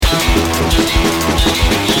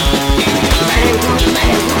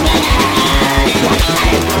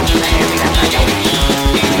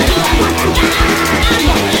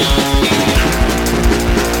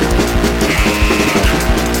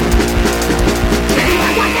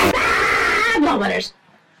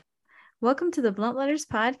Welcome to the Blunt Letters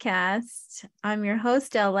Podcast. I'm your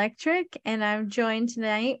host, Electric, and I'm joined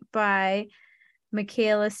tonight by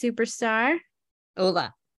Michaela Superstar.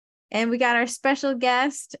 Hola. And we got our special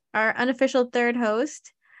guest, our unofficial third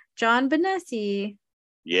host, Jon Bonessi.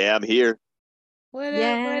 Yeah, I'm here. What up?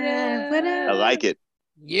 I like it.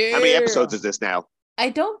 Yeah. How many episodes is this now?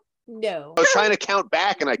 I don't know. I was trying to count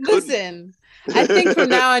back and I couldn't. Listen, I think from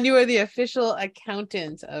now on you are the official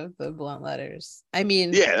accountant of the Blunt Letters. I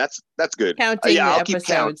mean, yeah, that's good. Counting the I'll episodes.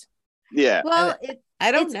 keep count. Yeah. Well,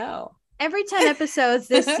 I don't know. Every 10 episodes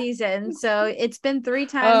this season, so it's been 3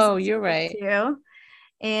 times. Oh, you're right. 2,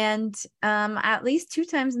 and at least 2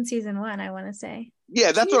 times in season 1, I want to say.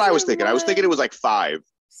 Yeah, that's what I was thinking. I was thinking it was like 5.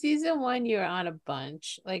 Season 1, you were on a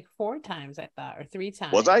bunch, like 4 times, I thought, or 3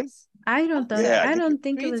 times. Was I? I don't know. Yeah, I don't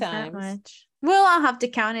think it 3 was times. that much. Well, I'll have to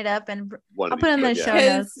count it up and I'll put on the show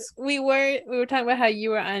notes. Because we were talking about how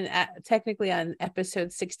you were on technically on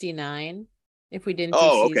episode 69 if we didn't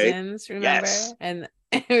do seasons, remember? Yes. And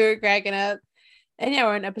we were cracking up. And yeah,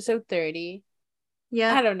 we're on episode 30.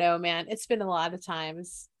 Yeah. I don't know, man. It's been a lot of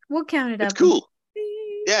times. We'll count it up. It's cool.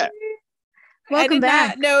 Yeah. Welcome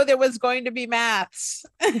back. I did not know there was going to be maths.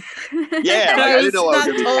 Yeah, I didn't know I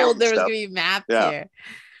was told there was stuff. going to be maths here.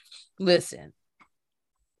 Listen.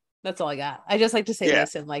 That's all I got. I just like to say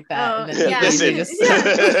listen like that. Oh, and then listen. just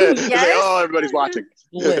Yes. Like, oh, everybody's watching.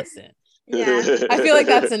 listen. Yeah. I feel like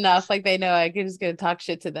that's enough. Like they know I can just gonna talk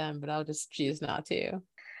shit to them, but I'll just choose not to.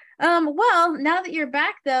 Well, now that you're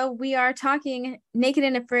back though, we are talking Naked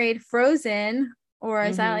and Afraid Frozen, or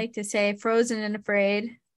as I like to say, Frozen and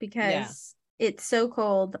Afraid, because it's so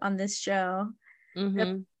cold on this show.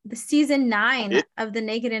 The season 9 of the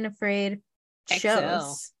Naked and Afraid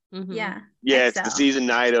shows. Yeah. Yeah, XL. it's the season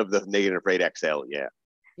 9 of the Naked and Afraid XL. Yeah.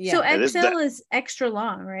 So XL is extra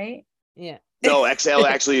long, right? Yeah. No, XL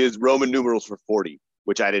actually is Roman numerals for 40,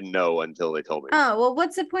 which I didn't know until they told me. Oh, well,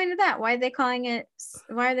 what's the point of that? Why are they calling it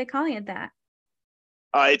that?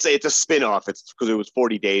 It's a spin-off. It's because it was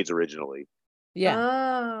 40 days originally. Yeah.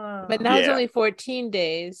 Oh. But now it's only 14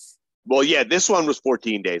 days. Well, yeah, this one was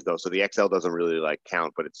 14 days though, so the XL doesn't really like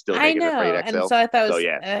count, but it's still Naked and Afraid XL. And so I thought it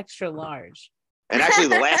was extra large. And actually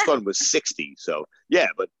the last one was 60, so yeah,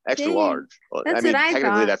 but extra large. Well, That's I mean, what I technically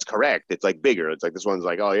thought. that's correct. It's like bigger. It's like this one's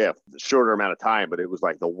like, oh yeah, shorter amount of time, but it was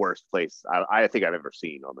like the worst place I think I've ever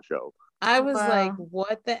seen on the show. I was like,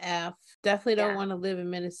 what the F? Definitely don't want to live in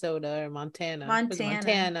Minnesota or Montana.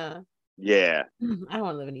 Yeah. I don't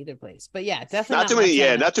want to live in either place. But yeah, definitely not too many.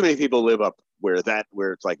 Montana. Yeah, not too many people live up where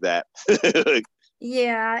it's like that.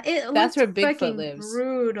 Yeah, that's where Bigfoot lives.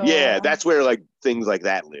 Brutal. Yeah, that's where like things like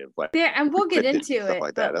that live. Like yeah, and we'll get into stuff it.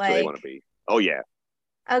 Like that. But That's where they want to be. Oh yeah.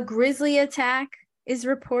 A grizzly attack is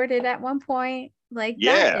reported at one point. Like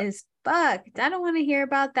that is fucked. I don't want to hear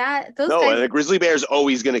about that. Those guys... and a grizzly bear is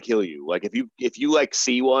always gonna kill you. Like if you like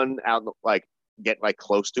see one out, like get like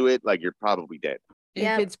close to it, like you're probably dead.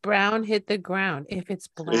 If it's brown, hit the ground. If it's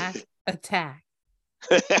black, attack.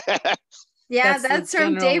 Yeah, that's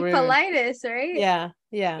from Dave Paulides, right?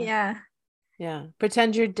 Yeah.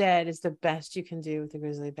 Pretend you're dead is the best you can do with the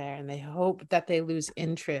grizzly bear, and they hope that they lose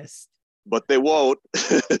interest. But they won't.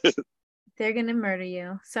 They're gonna murder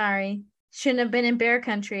you. Sorry, shouldn't have been in bear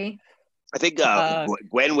country. I think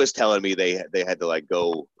Gwen was telling me they had to like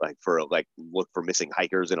go like for like look for missing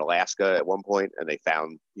hikers in Alaska at one point, and they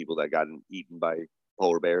found people that got eaten by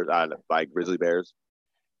polar bears, by grizzly bears.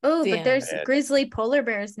 Oh, but there's grizzly polar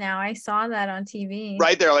bears now. I saw that on TV.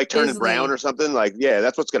 Right, they're like turning brown or something. Like, yeah,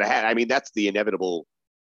 that's what's gonna happen. I mean, that's the inevitable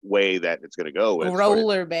way that it's gonna go.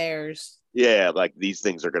 Roller bears. Yeah, like these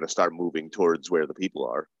things are gonna start moving towards where the people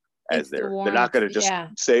are. They're not gonna just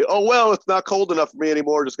say, "Oh well, it's not cold enough for me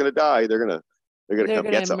anymore. Just gonna die." They're gonna come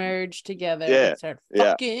get something. Merge together. And start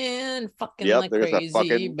fucking like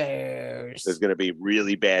crazy bears. There's gonna be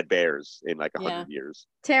really bad bears in like 100 years.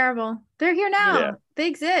 Terrible. They're here now. Yeah. They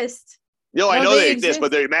exist. I know they exist,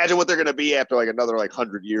 but imagine what they're going to be after like another like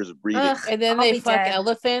 100 years of breeding. Ugh, and then they fuck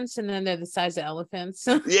elephants, and then they're the size of elephants.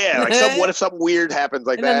 Yeah, like what if something weird happens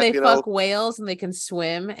like and that? And then they fuck whales, and they can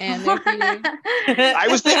swim, and they're I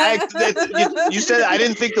was you said I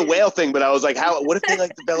didn't think the whale thing, but I was like, what if they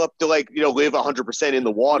like develop to like live 100% in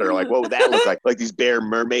the water? Like what would that look like? Like these bear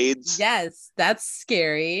mermaids? Yes, that's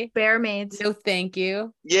scary. Bear maids. No, thank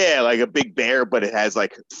you. Yeah, like a big bear, but it has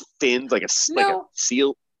like fins, like a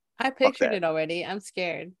seal. I pictured it already. I'm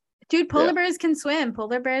scared. Dude, polar bears can swim.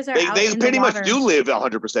 Polar bears are out they in pretty the water. much do live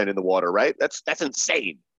 100% in the water, right? That's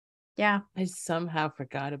insane. Yeah. I somehow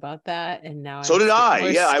forgot about that, and now so did I.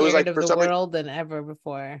 Yeah, I was like of the world than ever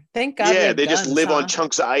before. Thank God. Yeah, they just live on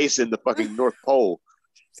chunks of ice in the fucking North Pole.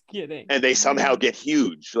 Just kidding. And they somehow get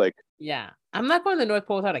huge. Like Yeah. I'm not going to the North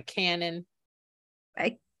Pole without a cannon.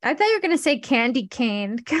 I thought you were gonna say candy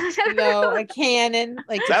cane. No, a cannon.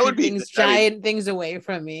 Like that would be giant things away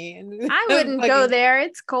from me. I wouldn't go there.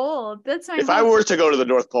 It's cold. That's my. If I were to go to the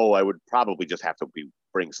North Pole, I would probably just have to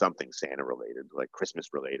bring something Santa related, like Christmas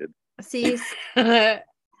related. See, a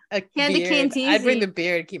candy cane's easy. I'd bring the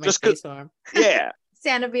beard, keep my face warm. Yeah,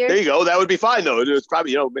 Santa beard. There you go. That would be fine though. It's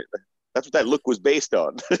probably that's what that look was based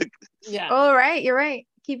on. Yeah. Oh right, you're right.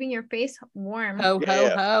 Keeping your face warm. Ho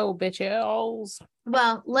ho, bitches.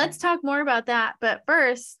 Well, let's talk more about that. But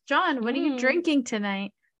first, John, what are you drinking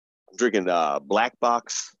tonight? I'm drinking Black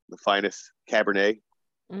Box, the finest Cabernet.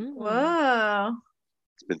 Whoa.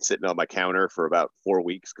 It's been sitting on my counter for about 4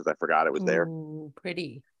 weeks because I forgot it was there.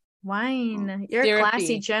 Pretty. Wine. You're a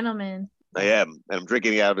classy gentleman. I am. And I'm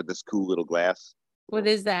drinking it out of this cool little glass. What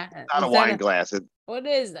is that? It's not a wine glass. What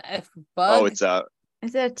is that? Bug? Oh, it's a...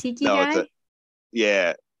 Is that a tiki guy?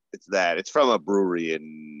 Yeah, it's that. It's from a brewery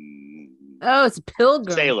in... Oh, it's a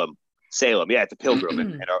Pilgrim. Salem. Yeah, it's a Pilgrim.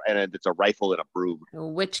 and it's a rifle and a broom. A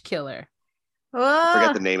witch killer. I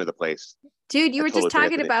forget the name of the place. Dude, you were just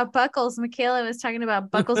talking about buckles. Michaela was talking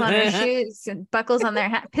about buckles on her shoes and buckles on their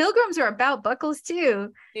hat. Pilgrims are about buckles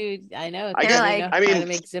too. Dude, I know. I mean, to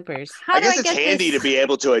make zippers. I guess it's handy to be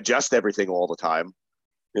able to adjust everything all the time.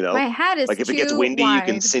 You know, my hat is like if it gets windy, you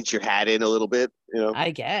can cinch your hat in a little bit. You know,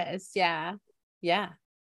 I guess. Yeah.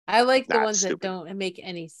 I like the ones that don't make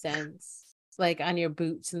any sense, like on your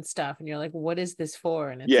boots and stuff, and you're like, "What is this for?"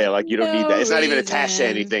 And it's like you don't need that. It's not even attached to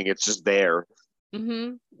anything. It's just there.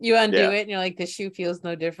 Mm-hmm. You undo it, and you're like, "The shoe feels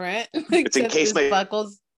no different." It's in case my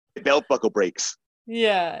buckles, belt buckle breaks.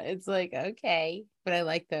 Yeah, it's like okay, but I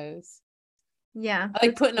like those. Yeah, I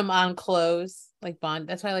like putting them on clothes, like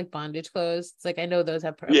that's why I like bondage clothes. It's like I know those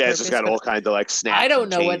have purpose. It's just got all kinds of like snaps. I don't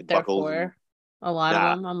know what they're for. A lot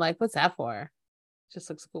of them, I'm like, what's that for? It just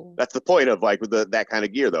looks cool. That's the point of like with that kind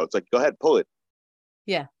of gear, though. It's like, go ahead, pull it.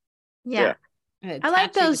 Yeah. I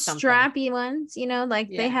like those strappy ones. You know, like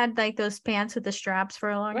they had like those pants with the straps for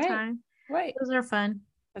a long time. Right. Those are fun.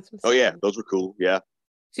 Those were cool. Yeah.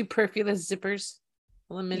 Superfluous zippers.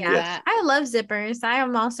 That. I love zippers. I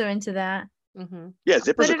am also into that. Mm-hmm. Yeah,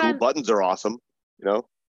 zippers are cool. Buttons are awesome. You know,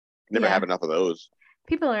 never have enough of those.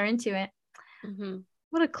 People are into it. Mm-hmm.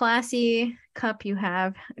 What a classy cup you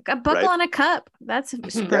have. A buckle on a cup. That's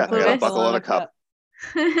superfluous. Yeah, I got a buckle on a cup.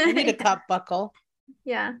 I need a cup buckle.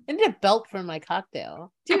 Yeah. I need a belt for my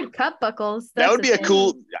cocktail. Dude, cup buckles. That would be a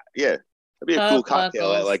cool, that'd be a cool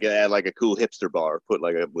cocktail at like a cool hipster bar. Put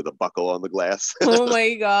with a buckle on the glass. Oh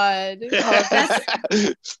my God.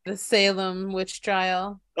 The Salem witch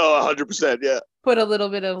trial. Oh, 100%. Yeah. Put a little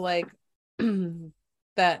bit of like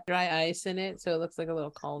that dry ice in it. So it looks like a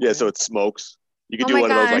little cauldron. Yeah. So it smokes. You could do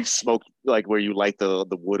one of those like smoke, like where you light the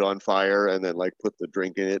wood on fire and then like put the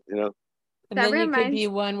drink in it, you know? And then you could be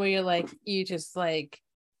one where you're like, you just like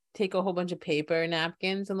take a whole bunch of paper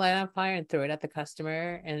napkins and light it on fire and throw it at the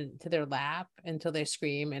customer and to their lap until they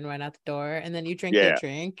scream and run out the door. And then you drink their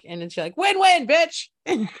drink and it's like, win-win, bitch.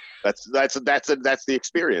 That's the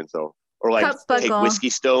experience though. Or like take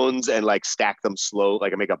whiskey stones and like stack them slow,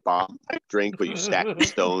 like I make a bomb type drink, but you stack the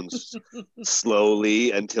stones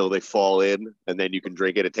slowly until they fall in, and then you can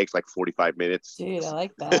drink it. It takes like 45 minutes. Dude, I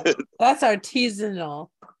like that. That's artisanal.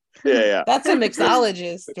 Yeah. That's a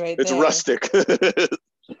mixologist right there. It's rustic.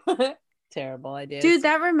 Terrible idea. Dude,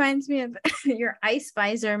 that reminds me of your ice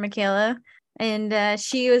visor, Michaela. And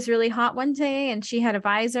she was really hot one day and she had a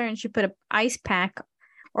visor and she put an ice pack,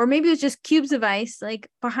 or maybe it was just cubes of ice like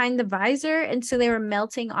behind the visor, and so they were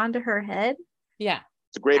melting onto her head. Yeah,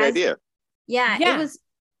 it's a great idea. It was.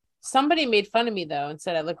 Somebody made fun of me though and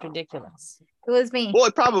said I looked ridiculous. It was me. Well,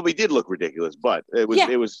 it probably did look ridiculous, but it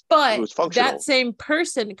was functional. That same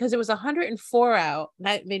person, because it was 104 out,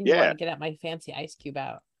 that made me want to get out my fancy ice cube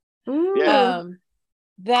out. Ooh. Yeah.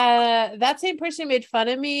 That same person who made fun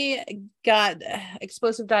of me got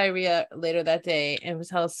explosive diarrhea later that day and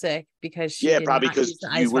was hell sick because probably because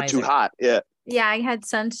you were too hot. Yeah, I had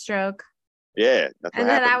sunstroke. Yeah, and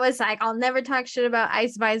then I was like, I'll never talk shit about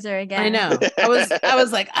ice visor again. I know. I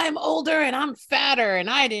was like, I'm older and I'm fatter and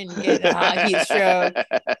I didn't get a hot heat stroke.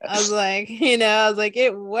 I was like,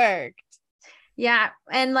 it worked. Yeah,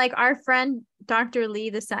 and like our friend Dr. Lee,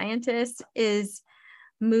 the scientist, is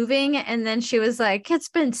moving, and then she was like, it's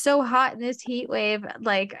been so hot in this heat wave,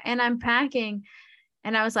 like, and I'm packing,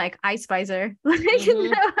 and I was like, ice visor.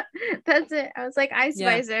 That's it. I was like, ice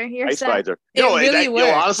visor. You're ice set. Visor. It really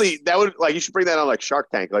works. Honestly, that would like, you should bring that on like Shark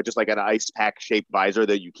Tank, like just like an ice pack shaped visor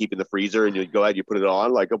that you keep in the freezer, and you go out, you put it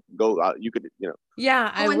on, like go you could,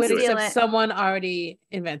 Yeah, I would, except someone already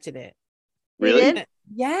invented it. Really?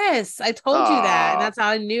 Yes, I told you that, and that's how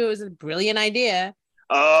I knew it was a brilliant idea.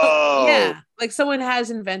 Oh, yeah, like someone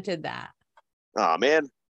has invented that. Oh man.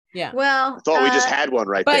 Yeah. Well, I thought we just had one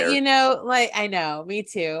right but there. But you know, like I know, me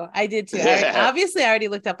too. I did too. Obviously, I already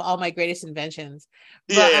looked up all my greatest inventions.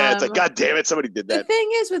 But, yeah, it's like, God damn it, somebody did that. The thing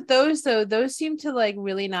is with those though, those seem to like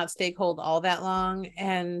really not stay cold all that long,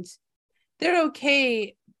 and they're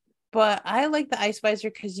okay. But I like the ice visor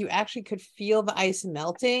because you actually could feel the ice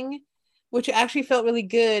melting, which actually felt really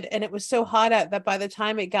good. And it was so hot out that by the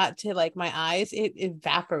time it got to like my eyes, it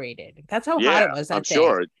evaporated. That's how hot it was that day.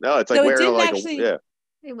 Sure. No, it's like so wearing like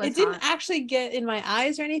it didn't actually get in my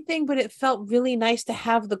eyes or anything, but it felt really nice to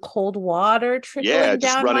have the cold water trickling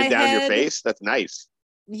down my head. Down your face. That's nice.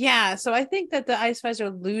 Yeah, so I think that the ice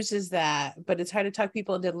visor loses that, but it's hard to talk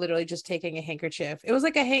people into literally just taking a handkerchief. It was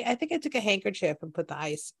like I think I took a handkerchief and put the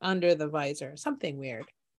ice under the visor. Something weird.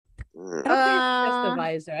 I don't think it's the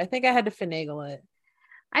visor. I think I had to finagle it.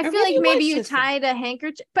 I feel like maybe you tied a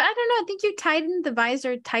handkerchief, but I don't know. I think you tightened the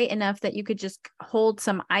visor tight enough that you could just hold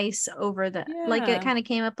some ice over the, like it kind of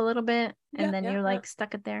came up a little bit, and then you like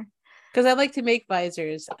stuck it there. Because I like to make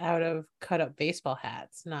visors out of cut up baseball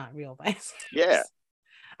hats, not real visors. Yeah.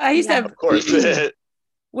 I used to have, of course.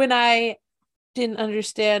 When I didn't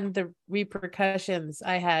understand the repercussions,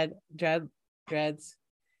 I had dreads,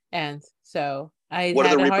 and so I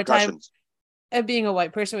had a hard time of being a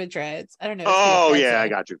white person with dreads. I don't know. Oh yeah, I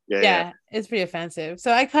got you. Yeah, it's pretty offensive.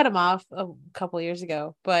 So I cut them off a couple of years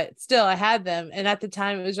ago, but still I had them, and at the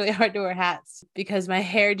time it was really hard to wear hats because my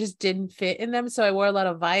hair just didn't fit in them. So I wore a lot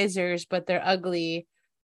of visors, but they're ugly.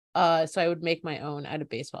 So I would make my own out of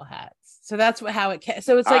baseball hats. So that's how it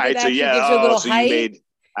so it's like it actually gives you a little height.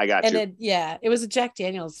 I got you. And it was a Jack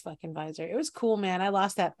Daniels fucking visor. It was cool, man. I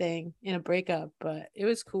lost that thing in a breakup, but it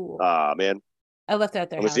was cool. Man. I left it at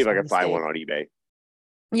their house. Let's see if I can find one on eBay.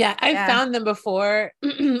 Yeah, I found them before.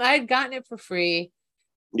 I had gotten it for free.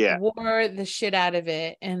 Yeah. Wore the shit out of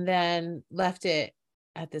it and then left it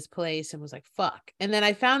at this place and was like, fuck. And then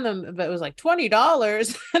I found them, but it was like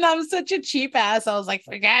 $20. And I'm such a cheap ass. I was like,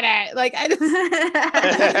 forget it. Like I just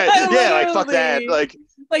like fuck that. Like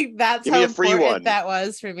that's how important that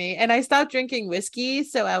was for me. And I stopped drinking whiskey.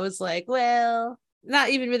 So I was like, well, not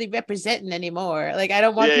even really representing anymore. Like I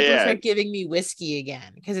don't want people to start giving me whiskey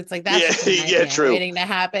again because it's like that's true. waiting to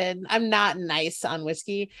happen. I'm not nice on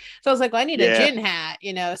whiskey, so I was like, well, I need a gin hat,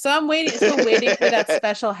 you know. So I'm still waiting for that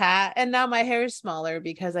special hat. And now my hair is smaller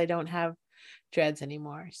because I don't have dreads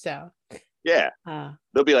anymore. So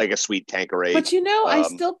there'll be like a sweet Tanqueray. But you know, I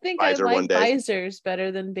still think I like visors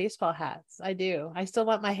better than baseball hats. I do. I still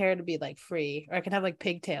want my hair to be like free, or I can have like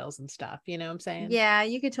pigtails and stuff. You know what I'm saying? Yeah,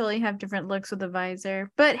 you could totally have different looks with a visor.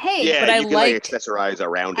 But hey, but I like accessorize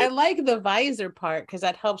around it. I like the visor part because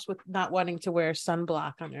that helps with not wanting to wear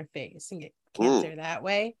sunblock on your face and get cancer that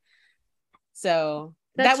way. So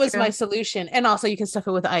that was my solution. And also, you can stuff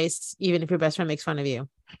it with ice, even if your best friend makes fun of you.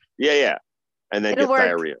 Yeah, and then get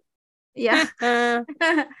diarrhea. Yeah.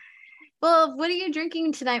 Well, what are you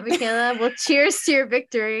drinking tonight, Michaela? Well, cheers to your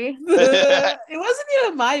victory. It wasn't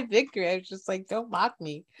even my victory. I was just like, don't mock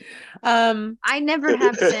me. I never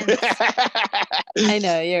have since. I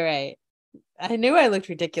know, you're right. I knew I looked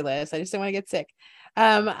ridiculous. I just didn't want to get sick.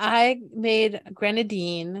 I made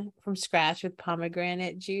grenadine from scratch with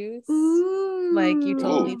pomegranate juice. Ooh. Like you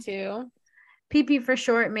told me to. PP for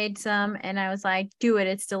short made some, and I was like, do it.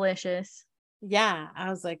 It's delicious. Yeah,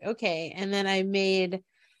 I was like, okay. And then I made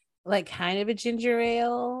like kind of a ginger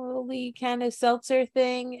ale-y kind of seltzer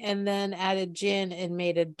thing, and then added gin and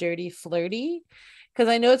made a dirty flirty, because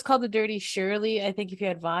I know it's called the dirty Shirley, I think, if you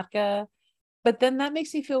had vodka, but then that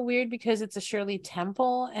makes me feel weird because it's a Shirley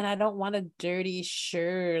Temple and I don't want a dirty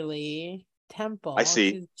Shirley Temple. I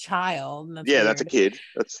see. Child. That's weird. That's a kid.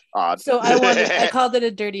 That's odd. So I called it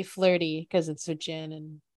a dirty flirty because it's with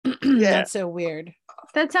gin, and that's so weird.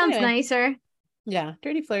 That sounds nicer. Yeah,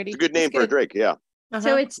 dirty flirty. It's a good name for a drink. Yeah.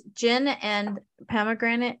 So it's gin and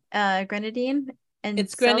pomegranate, grenadine, and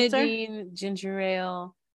it's seltzer? Grenadine, ginger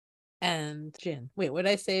ale, and gin. Wait, what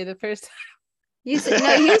did I say the first time? You said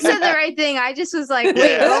the right thing. I just was like,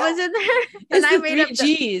 wait, what was in there? And I made up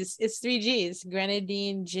G's. It's 3 G's: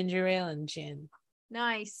 grenadine, ginger ale, and gin.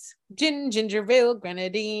 Nice. Gin, ginger ale,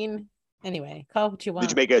 grenadine. Anyway, call it what you want.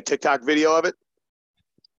 Did you make a TikTok video of it?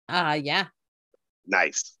 Yeah.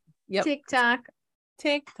 Nice. Yep. TikTok.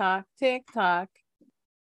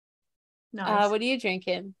 Nice. What are you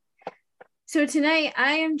drinking? So tonight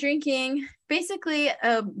I am drinking basically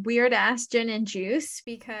a weird ass gin and juice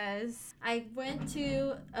because I went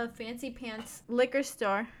to a fancy pants liquor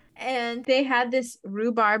store and they had this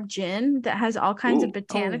rhubarb gin that has all kinds of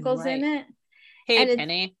botanicals in it. Hey,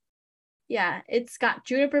 Penny. Yeah, it's got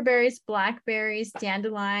juniper berries, blackberries,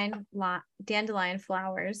 dandelion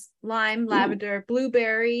flowers, lime, lavender,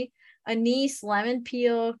 blueberry, anise, lemon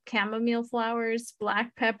peel, chamomile flowers,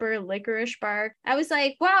 black pepper, licorice bark. I was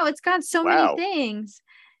like, wow, it's got so many things.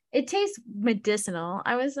 It tastes medicinal.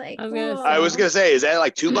 I was like, I was gonna say, is that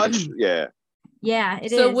like too much? Yeah. Yeah,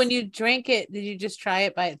 it is. So when you drank it, did you just try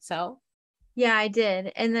it by itself? Yeah, I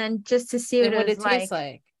did. And then just to see what it tastes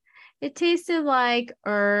like. It tasted like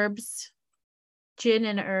herbs, gin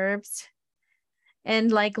and herbs,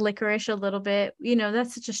 and like licorice a little bit. You know,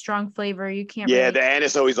 that's such a strong flavor. You can't. Yeah, the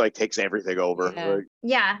anise always like takes everything over. Yeah.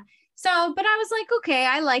 Yeah. So, but I was like, okay,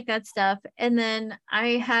 I like that stuff. And then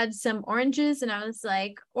I had some oranges, and I was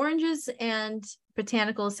like, oranges and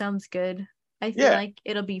botanical sounds good. I feel like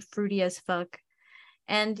it'll be fruity as fuck.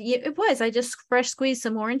 And it was. I just fresh squeezed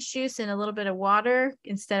some orange juice and a little bit of water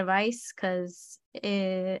instead of ice, because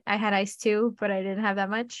I had ice too, but I didn't have that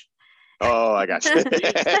much. Oh, I got you.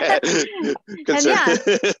 And yeah,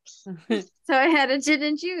 so I had a gin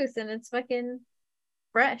and juice, and it's fucking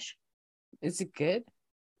fresh. Is it good?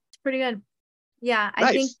 It's pretty good. Yeah, nice.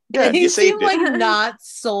 I think. Yeah, you seem like not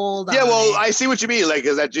sold. Yeah, well, it. I see what you mean. Like,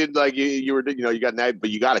 is that gin? Like you were, you got that, but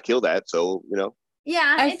you got to kill that. So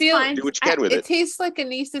Yeah, I feel fine. Do what you can with it. It tastes like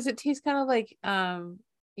anise. Does it taste kind of like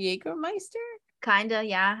Jägermeister? Kinda,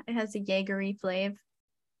 yeah. It has a Jaegery flavor.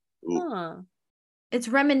 Huh. It's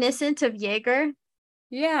reminiscent of Jaeger.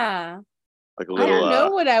 Yeah. Like a little. I don't know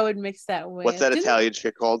what I would mix that with. What's that Italian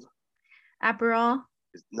shit called? Aperol.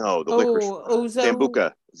 No, the licorice. Ouzo.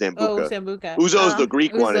 Sambuca. Oh, Sambuca. Ouzo's the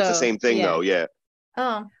Greek one. Ouzo. It's the same thing though. Yeah.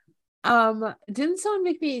 Oh. Didn't someone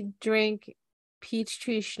make me drink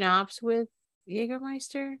Peachtree Schnapps with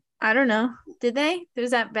Jägermeister? I don't know. Did they?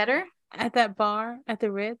 Was that better? At that bar at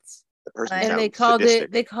the Ritz? The person and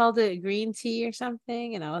they called it green tea or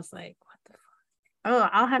something, and I was like, what the fuck? Oh,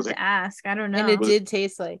 I'll have to ask. I don't know. And it did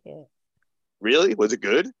taste like it. Really? Was it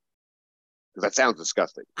good? Because that sounds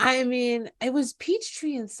disgusting. I mean, it was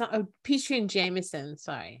Peachtree and Jameson.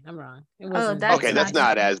 Sorry, I'm wrong. It wasn't. That's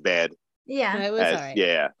not as bad. Yeah. No, it was all right.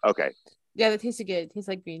 Yeah. Okay. Yeah, that tasted good. It tastes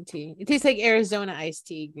like green tea. It tastes like Arizona iced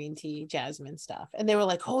tea, green tea, jasmine stuff. And they were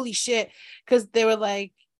like, holy shit. Because they were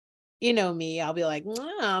like, you know me, I'll be like,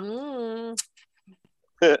 and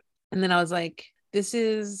then I was like, this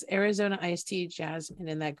is Arizona iced tea, jasmine,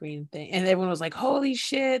 and that green thing. And everyone was like, holy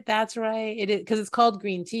shit, that's right. It is, because it's called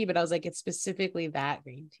green tea, but I was like, it's specifically that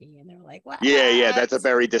green tea. And they were like, what? Yeah, that's a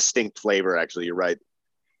very distinct flavor, actually. You're right.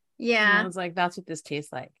 Yeah. And I was like, that's what this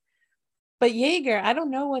tastes like. But Jaeger, I don't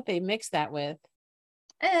know what they mix that with.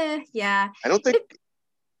 Yeah. I don't think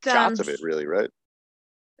shots of it, really, right?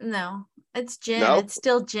 No, it's gin. No? It's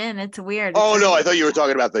still gin. It's weird. Oh, no, I thought you were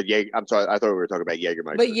talking about the Jaeger. I'm sorry. I thought we were talking about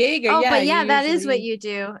Jägermeister. But Jaeger, but that is what you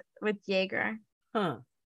do with Jaeger. Huh.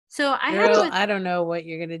 So I don't know what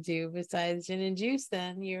you're going to do besides gin and juice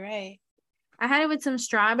then. You're right. I had it with some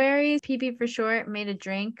strawberries. PP for short made a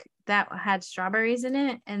drink that had strawberries in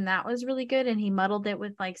it, and that was really good. And he muddled it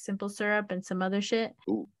with like simple syrup and some other shit.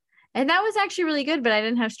 Ooh. And that was actually really good, but I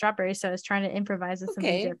didn't have strawberries, so I was trying to improvise with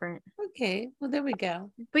something different. Okay, well, there we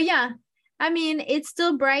go. But yeah, I mean, it's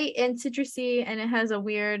still bright and citrusy, and it has a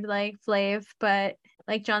weird like flavor, but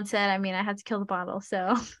like John said, I mean, I had to kill the bottle,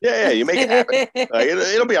 so yeah, you make it happen.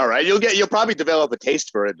 It'll be all right. You'll probably develop a taste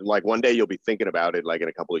for it, and like one day you'll be thinking about it, like in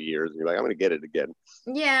a couple of years, and you're like, I'm gonna get it again.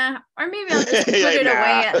 Yeah, or maybe I'll just put it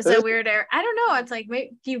away as a weird air. I don't know. It's like,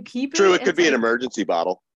 maybe do you keep it? True, it could be an emergency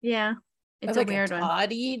bottle. Yeah, it's like a weird one.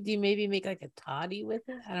 Toddy? Do you maybe make like a toddy with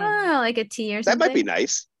it? I don't know, like a tea or something. That might be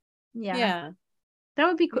nice. Yeah, that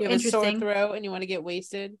would be cool. You have interesting. A sore throat and you want to get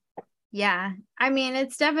wasted. Yeah, I mean,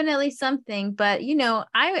 it's definitely something, but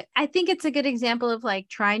I think it's a good example of like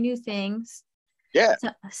try new things. Yeah.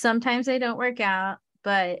 Sometimes they don't work out,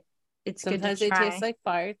 but it's sometimes good to try. They taste like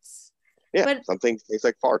farts. Yeah, but some things taste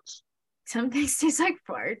like farts. Some things taste like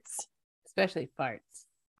farts. Especially farts.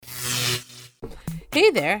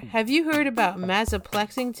 Hey there, have you heard about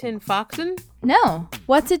mazaplexington-foxin? No,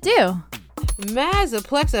 what's it do?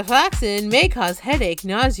 Mazaplexafoxin may cause headache,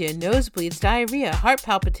 nausea, nosebleeds, diarrhea, heart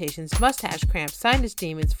palpitations, mustache cramps, sinus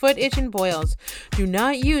demons, foot itch, and boils. Do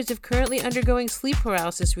not use if currently undergoing sleep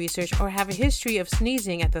paralysis research or have a history of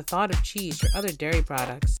sneezing at the thought of cheese or other dairy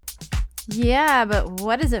products. Yeah, but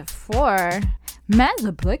what is it for?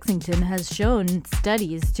 Mazaplexington has shown in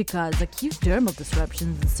studies to cause acute dermal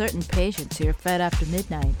disruptions in certain patients who are fed after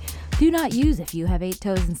midnight. Do not use if you have 8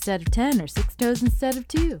 toes instead of 10 or 6 toes instead of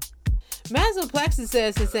 2.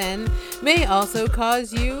 Mazaplexafoxin may also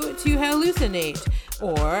cause you to hallucinate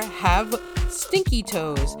or have stinky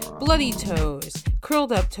toes, bloody toes,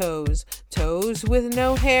 curled up toes, toes with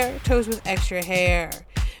no hair, toes with extra hair.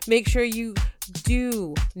 Make sure you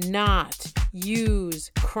do not use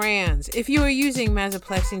crayons if you are using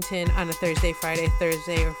Mazaplexington on a Thursday, Friday,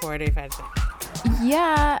 or Friday.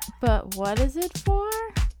 Yeah, but what is it for?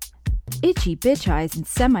 Itchy bitch eyes and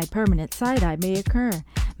semi-permanent side-eye may occur.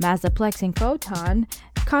 Mazaplexing photon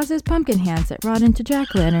causes pumpkin hands that rot into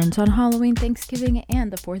jack-o'-lanterns on Halloween, Thanksgiving,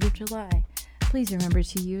 and the 4th of July. Please remember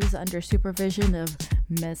to use under supervision of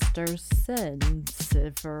Mr.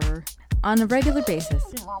 Sensifer on a regular basis.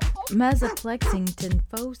 Mazaplexington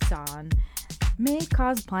photon may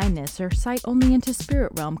cause blindness or sight only into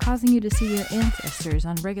spirit realm, causing you to see your ancestors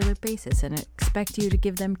on a regular basis and expect you to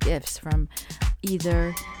give them gifts from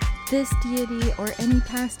either this deity or any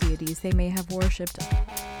past deities they may have worshipped.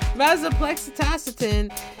 Mazaplexington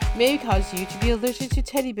may cause you to be allergic to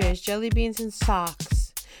teddy bears, jelly beans, and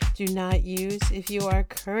socks. Do not use if you are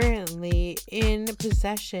currently in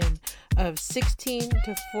possession of 16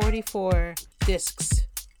 to 44 discs.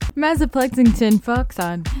 Mazaplexington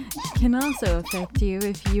photon can also affect you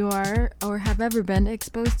if you are or have ever been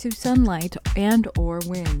exposed to sunlight and or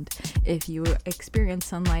wind. If you experience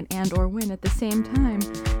sunlight and or wind at the same time,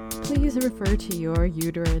 please refer to your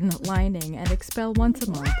uterine lining and expel once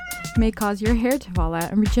a month. It may cause your hair to fall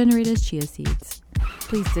out and regenerate as chia seeds.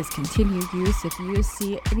 Please discontinue use if you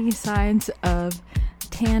see any signs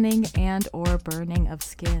tanning and or burning of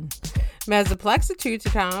skin.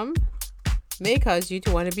 Mazaplexington may cause you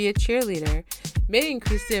to want to be a cheerleader, may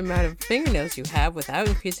increase the amount of fingernails you have without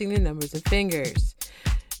increasing the numbers of fingers.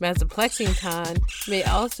 Mazaplexington may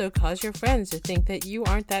also cause your friends to think that you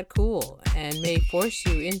aren't that cool and may force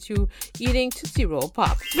you into eating Tootsie Roll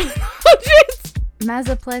Pop.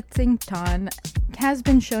 Mazaplexington has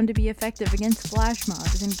been shown to be effective against flash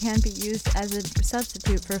mobs and can be used as a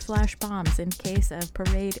substitute for flash bombs in case of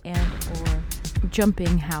parade and or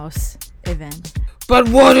jumping house event. But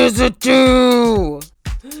what does it do?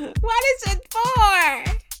 What is it for?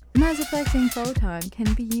 Mazaplexing photon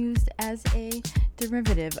can be used as a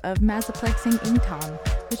derivative of mazaplexing inton,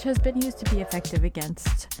 which has been used to be effective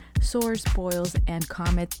against sores, boils, and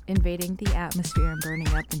comets invading the atmosphere and burning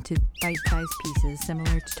up into bite-sized pieces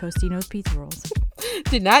similar to Tostino's pizza rolls.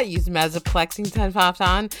 Do not use Mazaplexing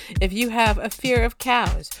photon if you have a fear of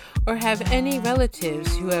cows or have any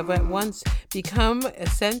relatives who have at once become a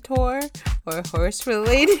centaur or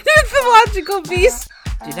horse-related mythological beast.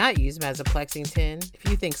 Do not use Mazaplexington if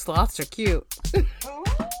you think sloths are cute.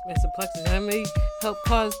 Mazaplexington may help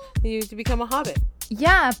cause you to become a hobbit.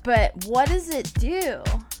 Yeah, but what does it do?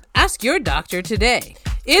 Ask your doctor today.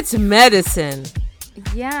 It's medicine.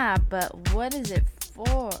 Yeah, but what is it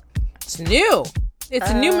for? It's new. It's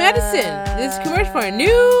a new medicine. This is commercial for a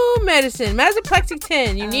new medicine.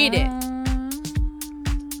 Mazaplexington, you need it.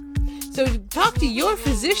 So talk to your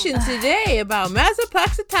physician today about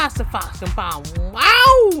Mazaplexington.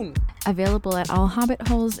 Wow! Available at all Hobbit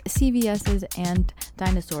Holes, CVS's, and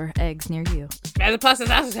dinosaur eggs near you.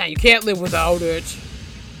 Mazaplexington, you can't live without it.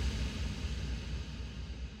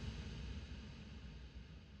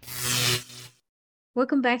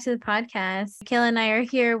 Welcome back to the podcast. Kayla and I are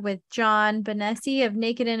here with Jon Bonessi of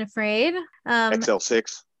Naked and Afraid.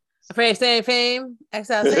 XL6. Afraid Stay Fame.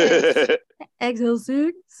 XL6.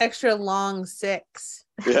 XL6. Extra long 6.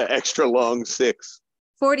 Yeah, extra long 6.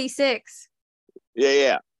 46.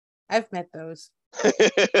 Yeah. I've met those.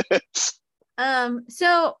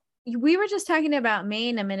 So we were just talking about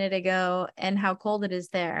Maine a minute ago and how cold it is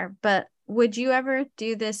there, but would you ever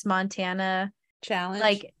do this Montana challenge?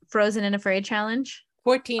 Like Frozen and Afraid challenge?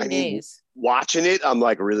 14 days. Watching it, I'm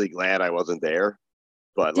like really glad I wasn't there.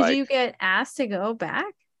 But did you get asked to go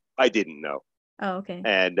back? I didn't know. Oh, okay.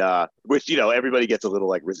 And which, everybody gets a little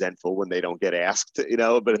like resentful when they don't get asked,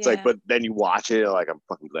 but it's like, but then you watch it, like, I'm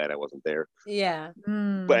fucking glad I wasn't there. Yeah.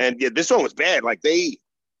 But this one was bad. Like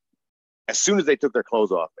as soon as they took their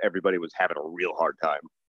clothes off, everybody was having a real hard time.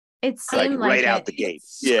 It seemed like right out the gate.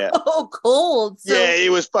 Yeah. So cold. Yeah,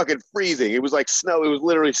 it was fucking freezing. It was like snow. It was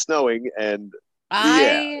literally snowing, and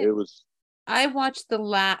it was. I watched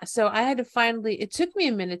so I had to it took me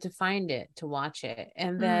a minute to find it, to watch it.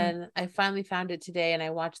 And then I finally found it today and I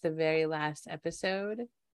watched the very last episode.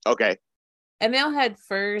 Okay. And they all had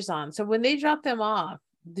furs on. So when they drop them off,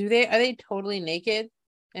 are they totally naked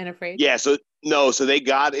and afraid? Yeah. So they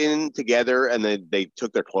got in together and then they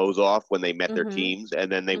took their clothes off when they met their teams.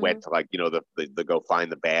 And then they went to the go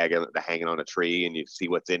find the bag and the hanging on a tree and you see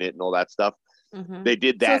what's in it and all that stuff. They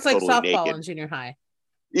did that. So it's like totally softball naked. in junior high.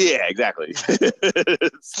 Yeah, exactly.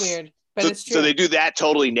 It's weird. But it's true. So they do that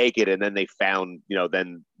totally naked, and then they found,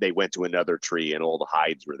 then they went to another tree, and all the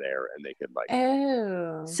hides were there, and they could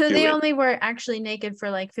So they only were actually naked for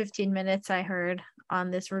like 15 minutes. I heard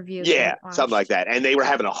on this review. Yeah, something like that, and they were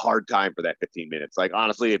having a hard time for that 15 minutes. Like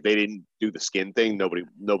honestly, if they didn't do the skin thing,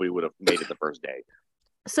 nobody would have made it the first day.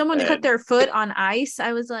 Someone cut their foot on ice.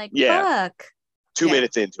 I was like, fuck. 2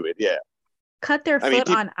 minutes into it, cut their foot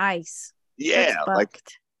on ice. Yeah,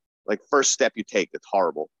 like first step you take, that's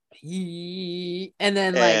horrible. But he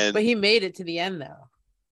made it to the end though.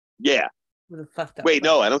 Yeah. With a fucked up Wait,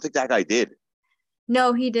 no, I don't think that guy did.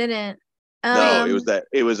 No, he didn't. No,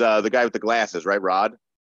 it was the guy with the glasses, right, Rod?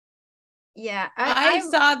 Yeah, I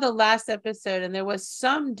saw the last episode, and there was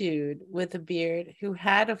some dude with a beard who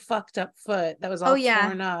had a fucked up foot that was all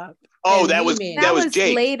torn up. Oh, that was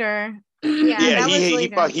Jake later. Yeah,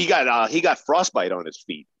 he got frostbite on his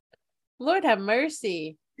feet. Lord have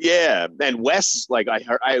mercy. Yeah, and Wes,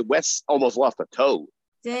 Wes almost lost a toe.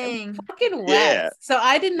 Dang, fucking Wes. Yeah. So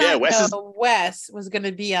I did not know Wes was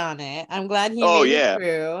gonna be on it. I'm glad he made it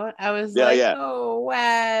through. I was oh,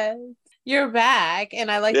 Wes, you're back, and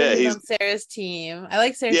I like that he's on Sarah's team. I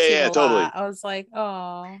like Sarah's team a lot. I was like,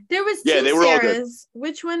 oh, there was two Sarahs.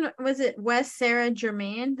 Which one was it? Wes, Sarah,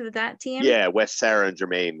 Jermaine, that team? Yeah, Wes, Sarah, and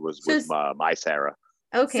Jermaine was my Sarah.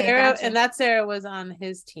 Okay, Sarah, and that Sarah was on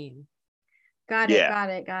his team. Got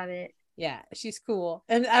it. Yeah, she's cool.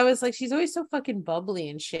 And I was like, she's always so fucking bubbly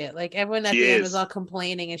and shit. Like everyone at the end was all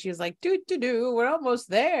complaining, and she was like, we're almost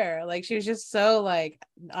there. Like she was just so like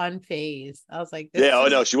unfazed. I was like,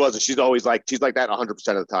 no, she wasn't. She's always like, she's like that 100% of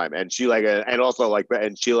the time. And she like, and also like,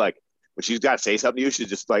 and she like, when she's got to say something to you, she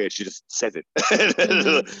just says it.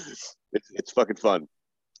 Mm-hmm. It's fucking fun.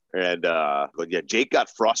 And but yeah, Jake got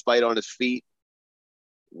frostbite on his feet.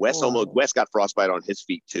 Wes got frostbite on his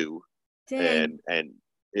feet too. Dang. And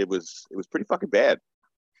it was pretty fucking bad.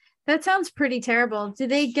 That sounds pretty terrible. Did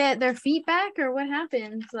they get their feet back, or what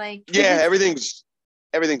happened? Like, everything's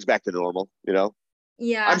back to normal,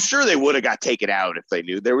 Yeah, I'm sure they would have got taken out if they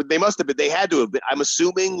knew. They must have been. They had to have been. I'm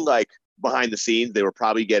assuming like behind the scenes they were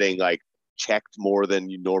probably getting like checked more than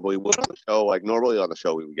you normally would on the show. Like normally on the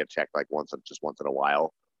show we would get checked like once in a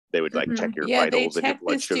while. They would like check your vitals and your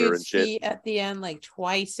blood sugar and shit. Feet at the end like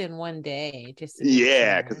twice in one day.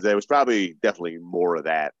 Because there was probably definitely more of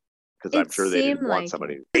that. Because I'm sure they didn't want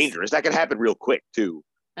somebody dangerous. That could happen real quick too.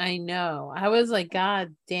 I know. I was like,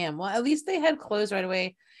 God damn. Well, at least they had clothes right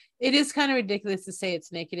away. It is kind of ridiculous to say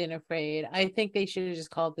it's Naked and Afraid. I think they should have just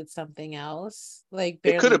called it something else. Like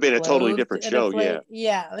it could have been a totally different show.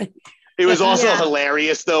 Yeah. It was also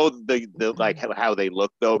hilarious though, the like how they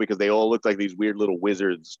looked though, because they all looked like these weird little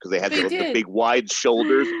wizards because they had the big wide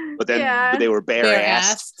shoulders, but then they were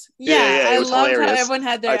bare-assed. Yeah, it was I loved hilarious. how everyone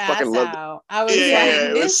had their ass out. I was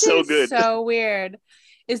it was so good. So weird.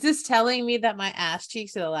 Is this telling me that my ass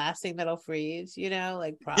cheeks are the last thing that'll freeze?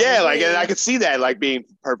 Like probably. Yeah, like I could see that like being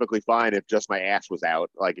perfectly fine if just my ass was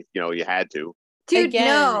out, like if you had to. Dude,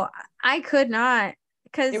 no, I could not.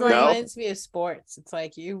 Because it reminds me of sports. It's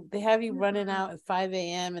like they have you running out at 5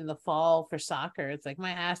 a.m. in the fall for soccer. It's like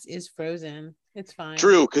my ass is frozen. It's fine.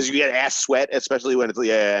 True, because you get ass sweat, especially when it's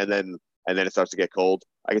and then it starts to get cold.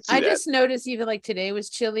 I can see that. I just noticed even like today was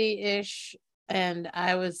chilly-ish, and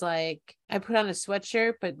I was like, I put on a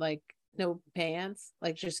sweatshirt, but like no pants,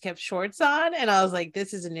 like just kept shorts on, and I was like,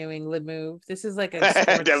 this is a New England move. This is like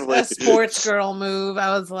a sports girl move. I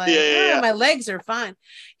was like, my legs are fine,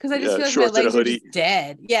 because I just feel like my legs are just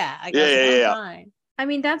dead. I'm fine. I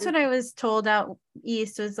mean, that's what I was told out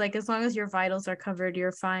east, was like, as long as your vitals are covered,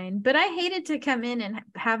 you're fine. But I hated to come in and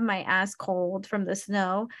have my ass cold from the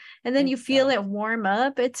snow, and then you feel it warm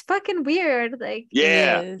up. It's fucking weird. Like,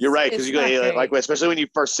 you're right, because you go like, especially when you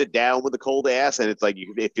first sit down with a cold ass, and it's like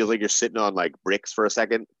it feels like you're sitting on like bricks for a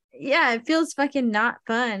second. Yeah, it feels fucking not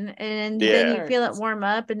fun. And then you feel it warm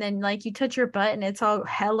up, and then like you touch your butt and it's all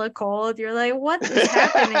hella cold. You're like, what is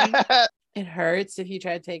happening? It hurts if you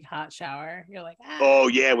try to take a hot shower. You're like, oh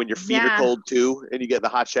yeah, when your feet are cold too, and you get the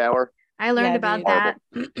hot shower. I learned about that.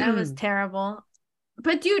 That was terrible.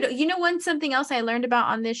 But dude, something else I learned about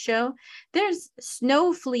on this show? There's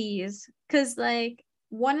snow fleas, because like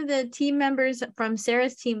one of the team members from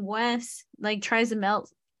Sarah's team, Wes, like tries to melt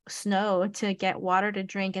snow to get water to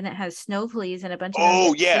drink, and it has snow fleas, and a bunch of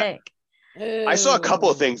them get sick. I saw a couple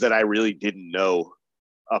of things that I really didn't know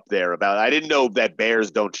up there about. I didn't know that bears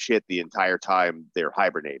don't shit the entire time they're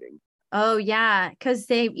hibernating. Oh yeah, because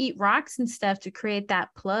they eat rocks and stuff to create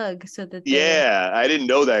that plug, so that I didn't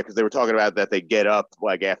know that, because they were talking about that they get up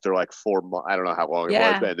like after like 4 months. I don't know how long it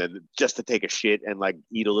was, and then just to take a shit and like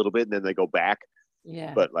eat a little bit, and then they go back.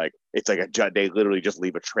 Yeah. But like it's like they literally just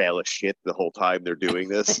leave a trail of shit the whole time they're doing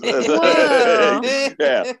this. Whoa.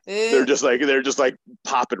 Yeah. They're just like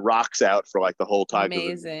popping rocks out for like the whole time.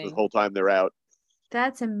 Amazing. The whole time they're out.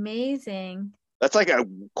 That's amazing. That's like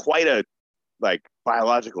quite a like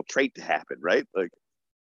biological trait to happen, right? Like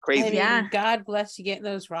crazy. I mean, yeah. God bless you getting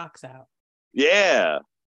those rocks out. Yeah.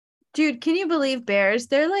 Dude, can you believe bears?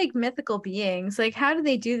 They're like mythical beings. Like, how do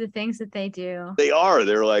they do the things that they do? They are.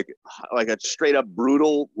 They're like a straight up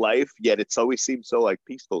brutal life, yet it's always seems so like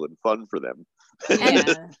peaceful and fun for them.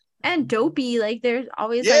 Yeah. And dopey. Like, they're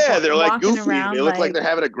always they're like goofy. Around, they look like they're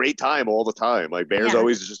having a great time all the time. Like bears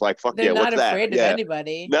always just like, fuck they're what's that? They're not afraid of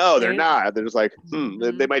anybody. No, they're not. They're just like,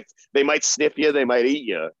 they might sniff you, they might eat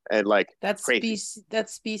you, and like that's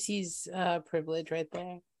species privilege right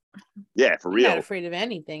there. Yeah, for real. You're not afraid of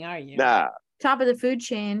anything, are you? Nah. Top of the food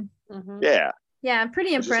chain. Mm-hmm. Yeah. Yeah,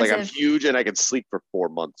 pretty impressive. Just like I'm huge and I can sleep for 4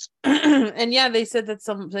 months. And yeah, they said that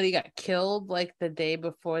somebody got killed like the day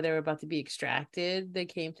before they were about to be extracted. They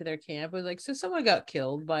came to their camp. It was like, so someone got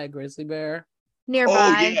killed by a grizzly bear nearby.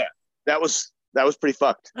 Oh yeah, that was pretty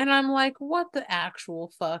fucked. And I'm like, what the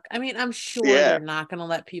actual fuck? I mean, I'm sure they're not gonna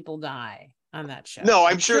let people die on that show. No,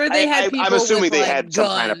 I'm sure they had. I'm assuming with, they like, had some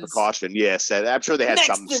kind of precaution. Yes, I'm sure they had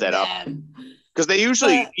something set up. Because they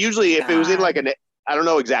usually if it was in like I don't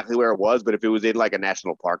know exactly where it was, but if it was in like a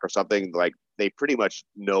national park or something, like they pretty much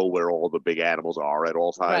know where all the big animals are at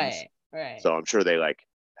all times. Right. So I'm sure they like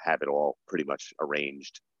have it all pretty much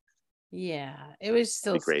arranged. Yeah, it was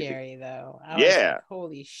still scary though. I was like,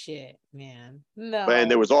 holy shit, man. No.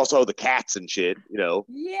 And there was also the cats and shit, you know.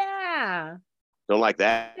 Yeah. Don't like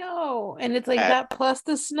that. No. And it's like that plus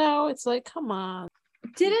the snow. It's like, come on.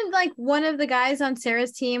 Didn't like one of the guys on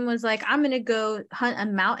Sarah's team was like, I'm gonna go hunt a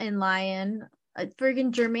mountain lion.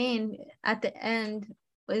 Friggin' Jermaine at the end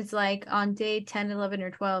was like on day 10, 11, or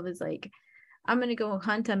 12 is like, I'm gonna go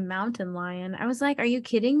hunt a mountain lion. I was like, are you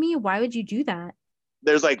kidding me? Why would you do that?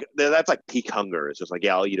 That's like peak hunger. It's just like,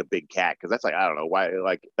 yeah, I'll eat a big cat because that's like, I don't know why.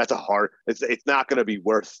 Like that's it's not gonna be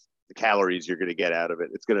worth the calories you're gonna get out of it.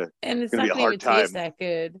 It's gonna be a hard time. Taste that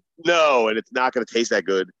good. No, and it's not gonna taste that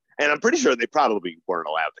good. And I'm pretty sure they probably weren't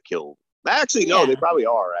allowed to kill. Actually, no, they probably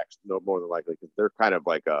are. Actually, no, more than likely, because they're kind of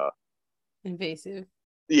like invasive.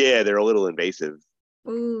 Yeah, they're a little invasive.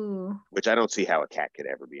 Ooh. Which I don't see how a cat could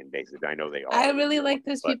ever be invasive. I know they are. I really like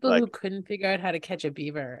those people who couldn't figure out how to catch a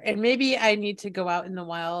beaver. And maybe I need to go out in the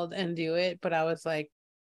wild and do it. But I was like,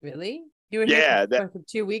 really? You were here for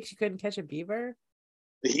 2 weeks, you couldn't catch a beaver?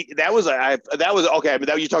 That was okay. I mean,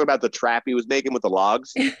 you're talking about the trap he was making with the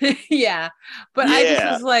logs. Yeah, but I just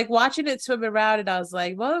was like watching it swim around, and I was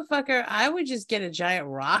like, "Motherfucker, I would just get a giant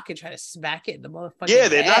rock and try to smack it in the motherfucker." Yeah,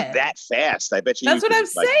 they're not that fast. I bet you. That's what I'm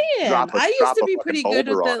saying. I used to be pretty good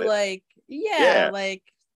with it. Like, like,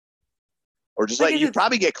 or just like you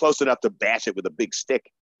probably get close enough to bash it with a big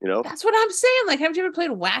stick. You know, that's what I'm saying. Like, haven't you ever played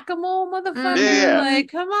whack-a-mole, motherfucker? Yeah.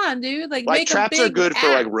 Like, come on, dude. Like make traps are good for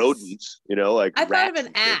like rodents. You know, like I thought of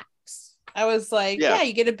an axe. I was like, yeah,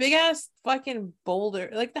 you get a big ass fucking boulder,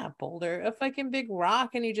 like not boulder, a fucking big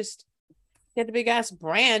rock, and you just get the big ass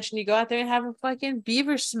branch, and you go out there and have a fucking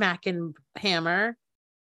beaver smacking hammer.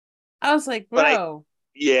 I was like, bro,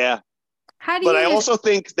 How do you? But I also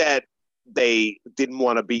think that they didn't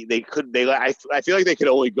want to be. I feel like they could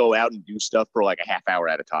only go out and do stuff for like a half hour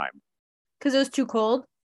at a time. Because it was too cold.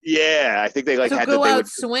 Yeah, I think they had to go out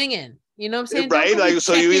swinging. You know what I'm saying? Right? Like,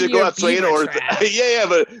 so you either go out swinging or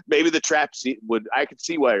but maybe the trap would. I could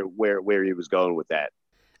see where he was going with that.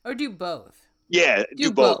 Or do both. Yeah,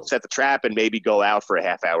 do both. Set the trap and maybe go out for a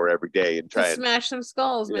half hour every day and try to smash some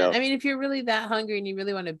skulls, man. Know. I mean, if you're really that hungry and you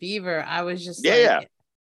really want a beaver, I was just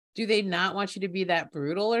do they not want you to be that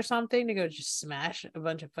brutal or something to go just smash a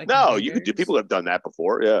bunch of fucking beavers? You could do. People have done that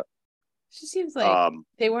before. Yeah. It just seems like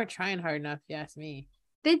they weren't trying hard enough. If you ask me.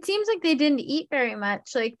 It seems like they didn't eat very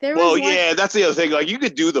much. Like there was. Well, yeah, that's the other thing. Like you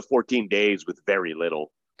could do the 14 days with very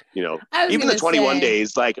little. You know, even the 21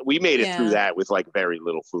 days. Like we made it through that with like very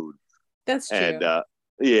little food. That's true. And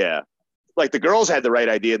like the girls had the right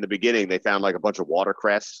idea in the beginning. They found like a bunch of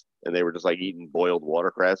watercress, and they were just like eating boiled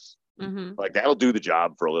watercress. Mm-hmm. Like that'll do the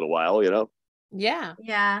job for a little while, you know.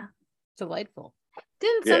 Yeah. Delightful.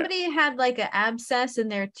 Didn't somebody had like an abscess in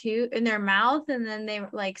their mouth, and then they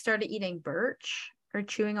like started eating birch or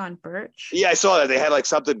chewing on birch? Yeah, I saw that. They had like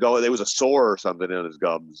something going. There was a sore or something in his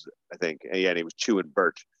gums, I think. And he was chewing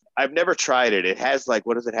birch. I've never tried it. It has like,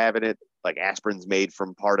 what does it have in it? Like aspirin's made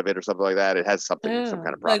from part of it or something like that. It has something, some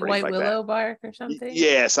kind of property like white willow bark or something.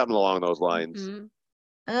 Yeah, something along those lines. Mm-hmm.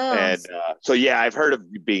 Oh. And so I've heard of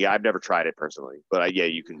I've never tried it personally, but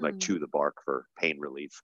you can like chew the bark for pain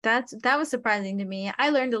relief. That was surprising to me. I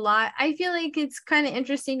learned a lot. I feel like it's kind of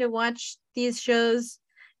interesting to watch these shows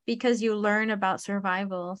because you learn about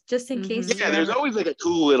survival, just in case. Yeah, there's always like a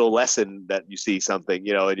cool little lesson that you see something,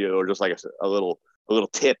 or just like a little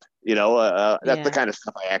tip, that's the kind of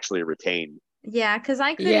stuff I actually retain. Yeah, because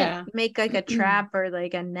I couldn't make like a trap or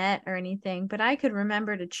like a net or anything, but I could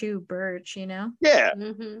remember to chew birch, Yeah,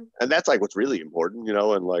 and that's like what's really important,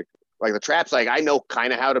 and like the traps, like I know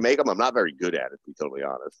kind of how to make them. I'm not very good at it, to be totally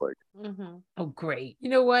honest. Like, oh great, you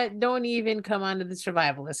know what? Don't even come onto the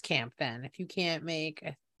survivalist camp then if you can't make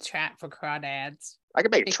a trap for crawdads. I can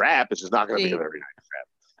make a trap. It's just not going to be a very nice trap.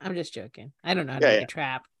 I'm just joking. I don't know how to make a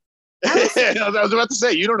trap. I was about to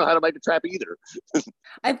say, you don't know how to make a trap either.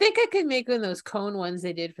 I think I could make one of those cone ones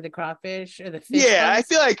they did for the crawfish or the fish. Yeah, ones, I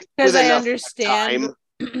feel like because I understand.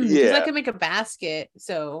 Because I can make a basket,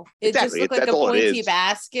 so it just looked like a pointy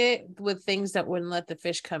basket with things that wouldn't let the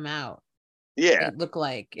fish come out. Yeah, it looked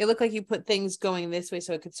like you put things going this way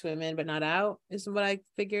so it could swim in but not out. Is what I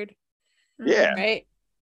figured. Yeah, right.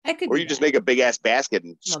 I could. Or you just make a big ass basket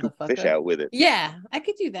and scoop fish out with it. Yeah, I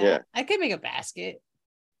could do that. Yeah. I could make a basket.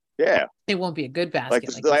 Yeah, it won't be a good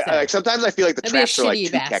basket. Like sometimes I feel like the traps are like too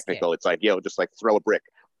technical. It's like, just like throw a brick.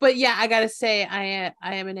 But yeah, I gotta say, I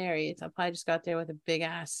am an Aries. I'll probably just go out there with a big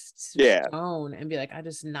ass stone and be like, I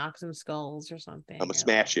just knock some skulls or something. I'm gonna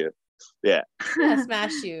smash you. Yeah.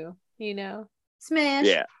 Smash you. Smash.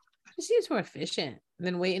 Yeah. It seems more efficient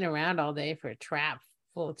than waiting around all day for a trap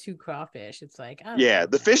full of 2 crawfish. It's like,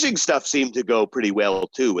 the fishing stuff seemed to go pretty well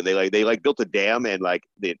too. When they built a dam and like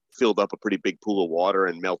they filled up a pretty big pool of water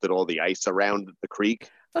and melted all the ice around the creek.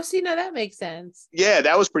 Oh, see, now that makes sense. Yeah,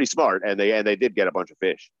 that was pretty smart, and they did get a bunch of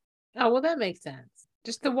fish. Oh, well, that makes sense.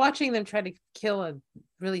 Just watching them try to kill a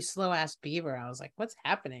really slow ass beaver, I was like, what's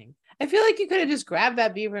happening? I feel like you could have just grabbed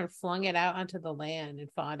that beaver and flung it out onto the land and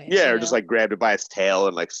fought it. Yeah, or just like grabbed it by its tail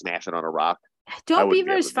and like smash it on a rock. Don't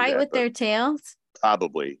beavers fight with their tails?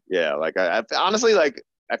 Probably, yeah. Like I honestly, like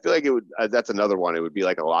I feel like it would. That's another one. It would be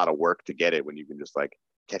like a lot of work to get it when you can just like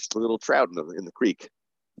catch the little trout in the creek.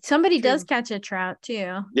 Somebody does catch a trout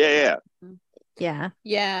too. Yeah.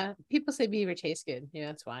 Yeah. People say beaver tastes good. Yeah,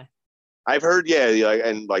 that's why. I've heard,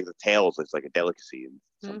 and like the tails, it's like a delicacy in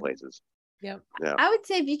some places. Yep. Yeah. I would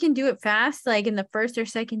say if you can do it fast, like in the first or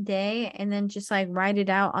second day, and then just like ride it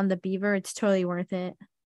out on the beaver, it's totally worth it.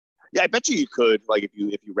 Yeah, I bet you could. Like if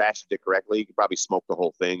you rationed it correctly, you could probably smoke the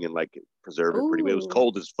whole thing and like preserve it pretty well. It was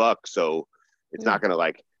cold as fuck, so it's not gonna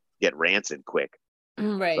like get rancid quick.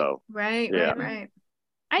 Right. So, right.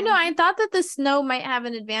 I know. I thought that the snow might have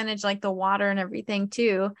an advantage, like the water and everything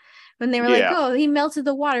too. When they were like, "Oh, he melted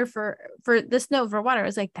the water for the snow for water," I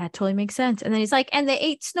was like, "That totally makes sense." And then he's like, "And they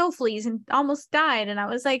ate snow fleas and almost died." And I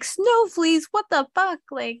was like, "Snow fleas? What the fuck?"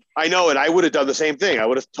 Like, I know, and I would have done the same thing. I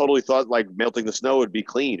would have totally thought like melting the snow would be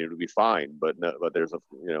clean; it would be fine. But no, but there's of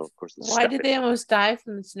course. Why did they almost die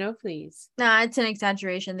from the snow fleas? Nah, it's an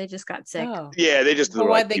exaggeration. They just got sick. Oh. Yeah, they just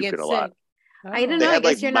why'd they get sick? Lot. Oh. I don't know. I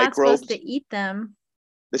guess you're not supposed to eat them.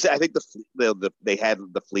 I think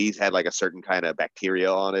the fleas had like a certain kind of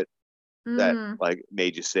bacteria on it that like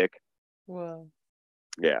made you sick. Whoa.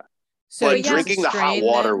 Yeah. So but drinking the hot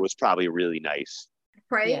water was probably really nice.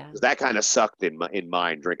 Right. Yeah. That kind of sucked in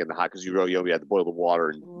mine, drinking the hot, because you had to boil the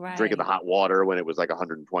water, and drinking the hot water when it was like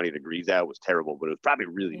 120 degrees out was terrible, but it was probably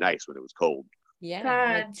really nice when it was cold.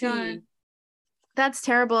 Yeah. God, John. That's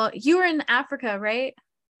terrible. You were in Africa, right?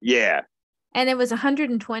 Yeah. And it was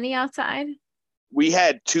 120 outside? We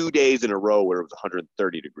had 2 days in a row where it was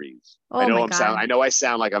 130 degrees. Oh, I know I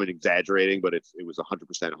sound like I'm exaggerating, but it was 100%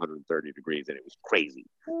 130 degrees, and it was crazy.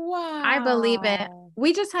 Wow. I believe it.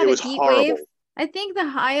 We just had a heat wave. I think the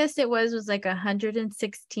highest it was like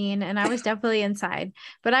 116, and I was definitely inside.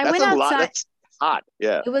 But I went outside. That's hot.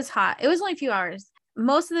 Yeah. It was hot. It was only a few hours.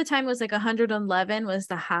 Most of the time it was like 111 was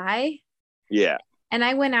the high. Yeah. And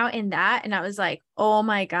I went out in that, and I was like, oh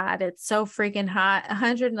my God, it's so freaking hot.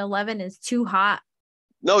 111 is too hot.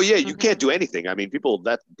 No, yeah, you can't do anything. I mean, people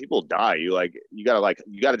die. You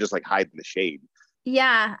gotta just like hide in the shade.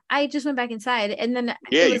 Yeah. I just went back inside, and then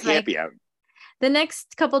you can't be out. The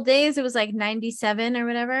next couple of days it was like 97 or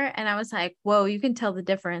whatever, and I was like, whoa, you can tell the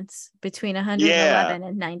difference between 111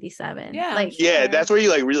 and 97. Yeah, that's where you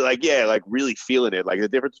like really feeling it, like the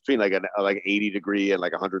difference between like an 80 degree and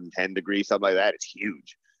like 110 degrees, something like that. It's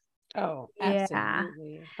huge. Oh,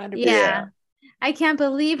 absolutely. 100%. Yeah, I can't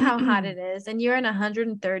believe how hot it is, and you're in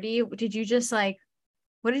 130. Did you just like,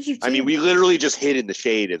 what did you do? I mean, we literally just hid in the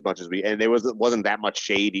shade as much as and there wasn't that much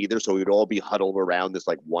shade either, so we'd all be huddled around this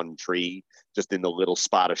like one tree, just in the little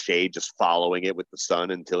spot of shade, just following it with the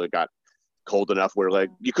sun until it got cold enough where like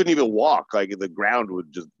you couldn't even walk. Like the ground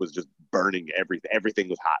was just burning everything. Everything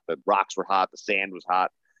was hot. The rocks were hot. The sand was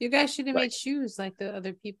hot. You guys should have made shoes like the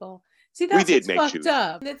other people. See, that's what's fucked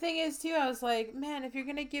up. The thing is, too, I was like, man, if you're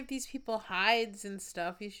going to give these people hides and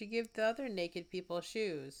stuff, you should give the other naked people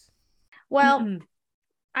shoes. Well,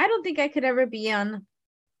 I don't think I could ever be on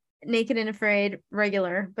Naked and Afraid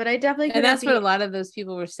regular, but I definitely could. And that's what a lot of those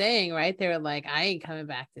people were saying, right? They were like, I ain't coming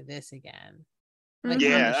back to this again. Like,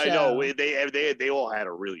 yeah, I know. They all had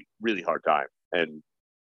a really, really hard time. And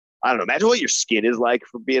I don't know, imagine what your skin is like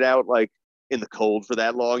for being out like in the cold for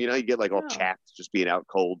that long. You know, you get like all chapped just being out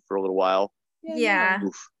cold for a little while. Yeah.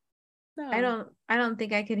 No. I don't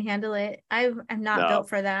think I could handle it. I'm not built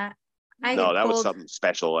for that. That was something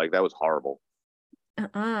special. Like that was horrible.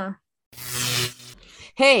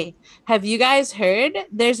 Hey, have you guys heard?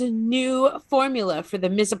 There's a new formula for the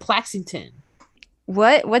Misoplaxington.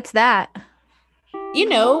 What's that? You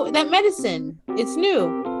know, that medicine. It's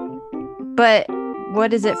new. But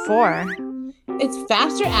what is it for? It's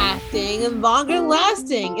faster acting and longer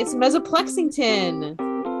lasting. It's Mesoplexington.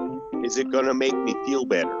 Is it gonna make me feel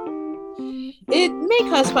better? It may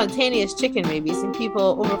cause spontaneous chicken babies in people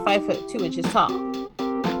over 5'2" tall.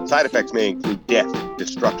 Side effects may include death,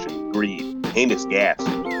 destruction, greed, heinous gas,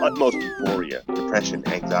 utmost euphoria, depression,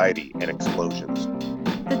 anxiety, and explosions.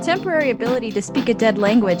 The temporary ability to speak a dead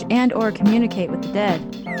language and or communicate with the dead.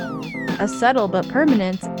 A subtle but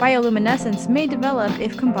permanent bioluminescence may develop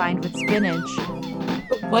if combined with spinach.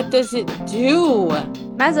 But what does it do?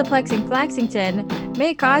 Mesoplexing Flaxington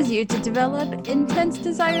may cause you to develop intense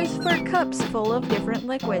desires for cups full of different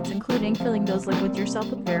liquids, including filling those liquids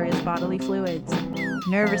yourself with various bodily fluids.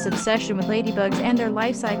 Nervous obsession with ladybugs and their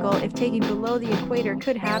life cycle if taken below the equator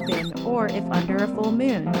could happen, or if under a full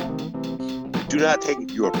moon. Do not take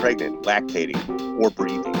it if you are pregnant, lactating, or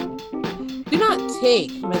breathing. Do not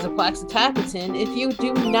take Mesoplaxitapitin if you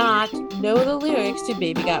do not know the lyrics to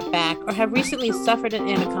Baby Got Back or have recently suffered an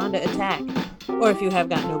anaconda attack, or if you have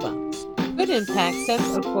got no bones. Could impact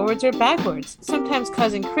sense of forwards or backwards, sometimes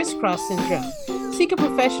causing crisscross syndrome. Seek a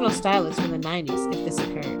professional stylist from the 90s if this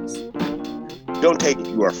occurs. Don't take it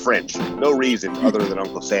you are French. No reason other than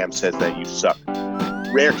Uncle Sam says that you suck.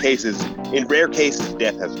 In rare cases,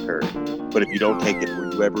 death has occurred. But if you don't take it,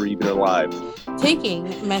 were you ever even alive? Taking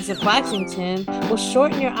Mesoplaxington will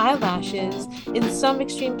shorten your eyelashes. In some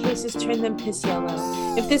extreme cases, turn them piss yellow.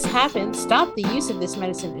 If this happens, stop the use of this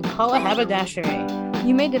medicine and call a haberdashery.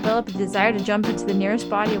 You may develop a desire to jump into the nearest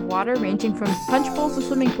body of water, ranging from punch bowls to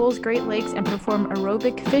swimming pools, Great Lakes, and perform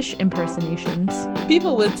aerobic fish impersonations.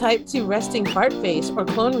 People with type 2 resting fart face or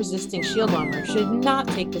clone-resisting shield armor should not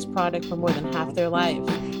take this product for more than half their life.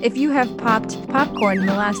 If you have popped popcorn in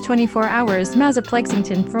the last 24 hours,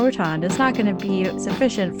 Mesoplexington Proton is not going to be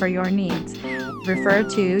sufficient for your needs. Refer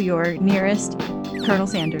to your nearest Colonel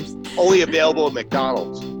Sanders. Only available at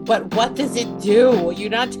McDonald's. But what does it do? You're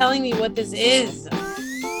not telling me what this is.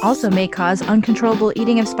 Also may cause uncontrollable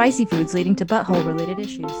eating of spicy foods, leading to butthole-related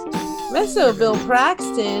issues.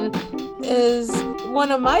 Mesobilpraxton is one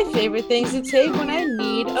of my favorite things to take when I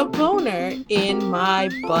need a boner in my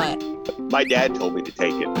butt. My dad told me to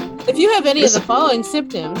take it. If you have any of the following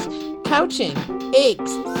symptoms: couching,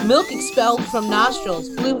 aches, milk expelled from nostrils,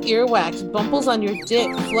 blue earwax, bumples on your dick,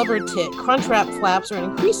 flubber tit, crunch wrap flaps, or an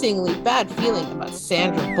increasingly bad feeling about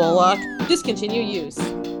Sandra Bullock, discontinue use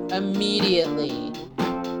immediately.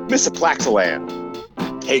 Misoplaxalan.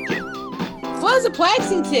 Take it.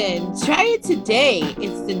 Flazoplaxington. Try it today.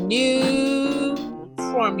 It's the new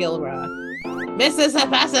formula. Mrs.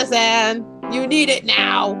 Apasasan, you need it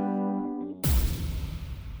now.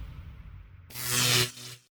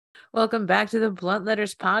 Welcome back to the Blunt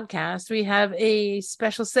Letters podcast. We have a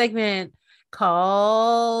special segment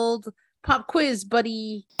called Pop Quiz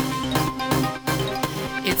Buddy.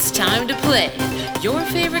 It's time to play your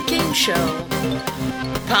favorite game show,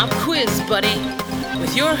 Pop Quiz Buddy,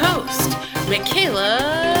 with your host,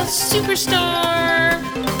 Michaela Superstar.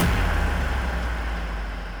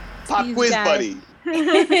 Pop Quiz Buddy.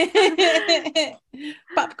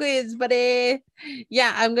 Pop Quiz Buddy.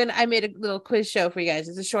 Yeah, I made a little quiz show for you guys.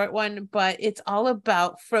 It's a short one, but it's all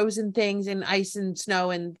about frozen things and ice and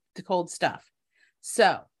snow and the cold stuff.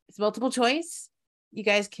 So it's multiple choice. You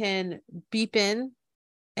guys can beep in,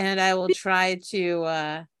 and I will try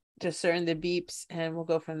to discern the beeps, and we'll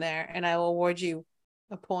go from there. And I will award you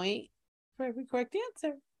a point for every correct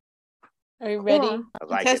answer. Are you ready?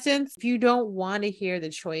 Contestants, if you don't want to hear the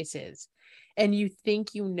choices and you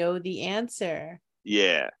think you know the answer,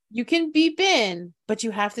 yeah, you can beep in, but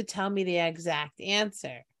you have to tell me the exact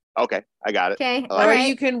answer. Okay, I got it. Okay, all right.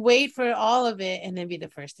 You can wait for all of it and then be the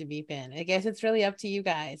first to beep in. I guess it's really up to you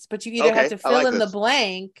guys. But you either have to fill in the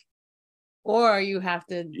blank, or you have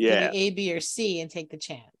to give me A, B, or C and take the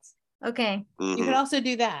chance. Okay. You can also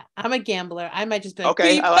do that. I'm a gambler. I might just be like,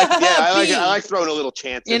 okay. Beep, I like throwing a little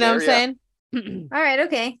chance. You know what I'm saying? All right.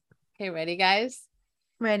 Okay. Okay, ready, guys?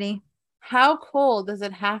 Ready. How cold does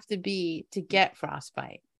it have to be to get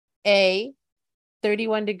frostbite? A,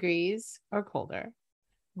 31 degrees or colder.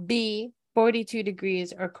 B, 42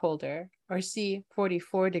 degrees or colder. Or C,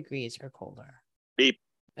 44 degrees or colder. Beep.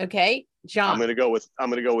 Okay, John. I'm gonna go with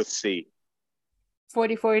C.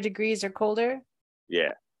 44 degrees or colder?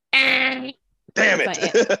 Yeah. Damn it. Wait,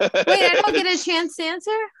 I don't get a chance to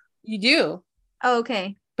answer? You do. Oh,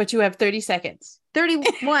 okay. But you have 30 seconds.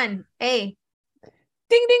 31. A.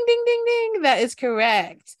 Ding, ding, ding, ding, ding. That is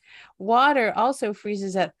correct. Water also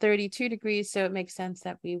freezes at 32 degrees, so it makes sense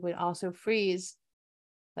that we would also freeze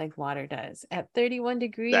like water does at 31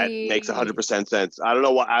 degrees. That makes 100% sense. I don't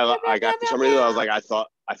know why I got for some reason. I was like, I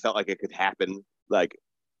felt like it could happen like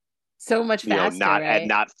so much faster, right?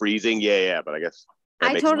 not freezing. Yeah, but I guess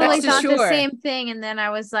I totally thought the same thing, and then I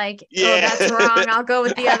was like, "Oh, that's wrong. I'll go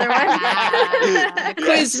with the other one."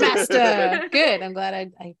 Quiz master. Good. I'm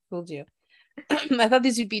glad I fooled you. I thought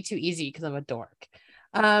these would be too easy because I'm a dork.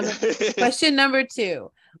 Question number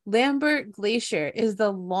 2. Lambert Glacier is the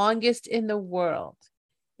longest in the world.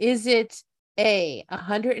 Is it A,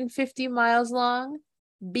 150 miles long,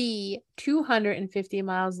 B, 250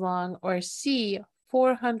 miles long, or C,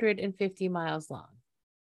 450 miles long?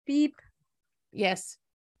 Beep. Yes.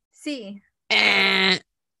 C.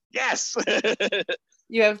 Yes.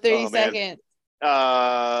 You have 30 seconds.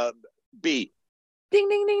 B. Ding,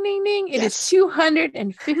 ding, ding, ding, ding. It is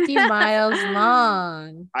 250 miles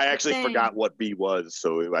long. I actually forgot what B was,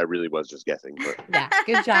 so I really was just guessing. But yeah,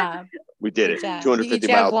 good job. We did it. 250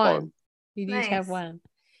 miles long. You each have one.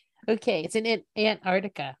 Okay, it's in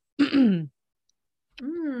Antarctica. That's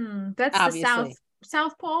obviously the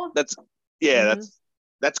South Pole. That's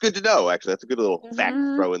good to know. Actually, that's a good little fact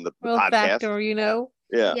to throw in the podcast. Factor,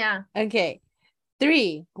 Yeah. Okay.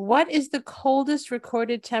 3. What is the coldest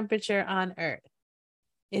recorded temperature on Earth?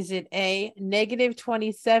 Is it A, negative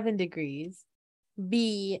 27 degrees,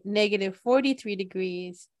 B, negative 43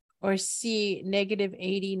 degrees, or C, negative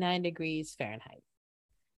 89 degrees Fahrenheit?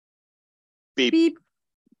 Beep. Beep.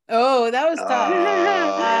 Oh, that was tough.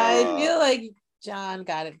 I feel like John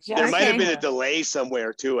got it. There might have been a delay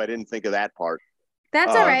somewhere too. I didn't think of that part.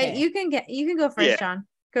 That's all right. Okay. You can go first, John.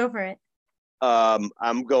 Go for it.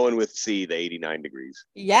 I'm going with C, the 89 degrees.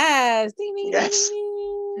 Yes. Ding, ding, yes.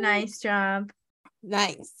 Ding. Nice job.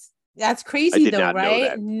 Nice. That's crazy though,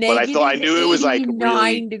 right? But I thought I knew it was like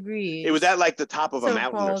 9 degrees. It was at like the top of a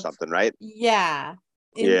mountain cold. Or something, right? Yeah.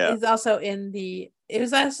 It's also it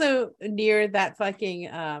was also near that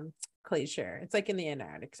fucking glacier. It's like in the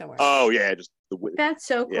Antarctic somewhere. Oh yeah, just that's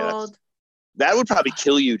so cold. That would probably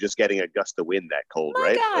kill you just getting a gust of wind that cold,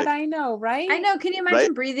 right? Oh my God, I know, right? I know. Can you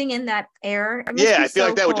imagine breathing in that air? Yeah, I feel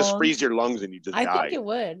like that would just freeze your lungs and you just die. I think it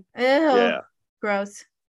would. Ew, yeah. Gross.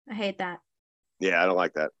 I hate that. Yeah, I don't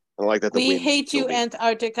like that. I don't like that. We hate you,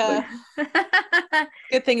 Antarctica.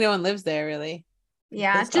 Good thing no one lives there, really.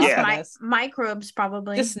 Yeah, just microbes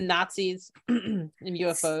probably. Just Nazis and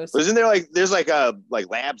UFOs. Isn't there there's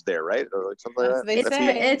labs there, right? Or like something like that? They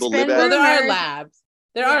say there are labs.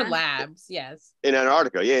 There are labs, yes. In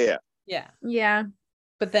Antarctica, yeah.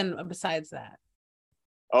 But then besides that.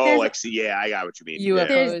 Oh, I got what you mean.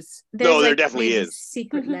 UFOs. There definitely is.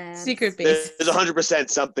 Secret labs. Secret base. There's 100%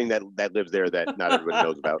 something that lives there that not everybody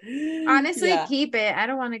knows about. Honestly, keep it. I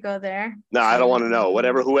don't want to go there. No, I don't want to know.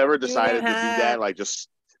 Whoever decided to do that, just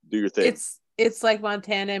do your thing. It's like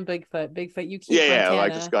Montana and Bigfoot. Bigfoot, you keep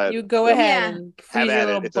Montana. Just go ahead. You go ahead and freeze your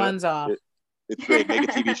little buns off. It's great. Make a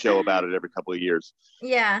TV show about it every couple of years.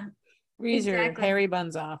 Yeah. Freeze your hairy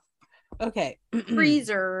buns off. Okay.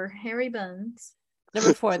 Freezer, hairy buns.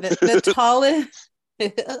 Number 4, the tallest.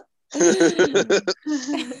 You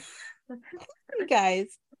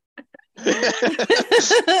guys.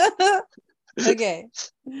 Okay.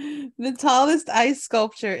 The tallest ice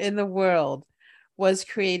sculpture in the world was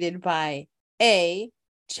created by A,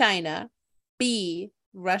 China, B,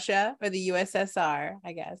 Russia, or the USSR,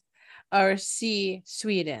 I guess, or C,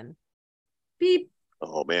 Sweden. Beep.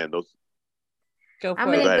 Oh man, those. I'm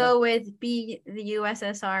gonna go with B, the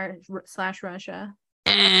USSR/Russia.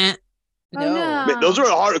 No. Oh, no. Those are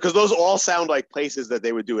hard because those all sound like places that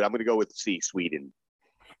they would do it. I'm gonna go with C, Sweden.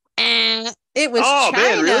 It was China.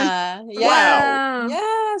 Man, really? Yeah. Wow.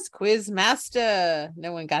 Yes, quiz master.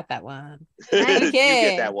 No one got that one. Okay. You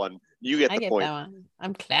get that one. You get I the get point. that one.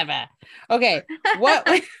 I'm clever. Okay. What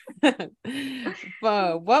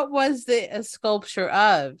what was the sculpture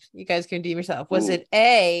of? You guys can redeem yourself. Was it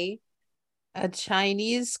A, a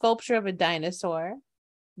Chinese sculpture of a dinosaur,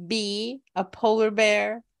 B, a polar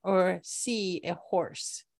bear, or C, a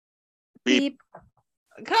horse? Beep.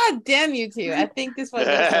 God damn you two. I think this one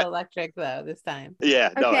was so electric though this time. Yeah,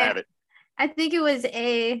 no, I have it. I think it was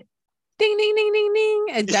a ding ding ding ding ding.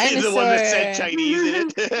 A dinosaur. The one that said Chinese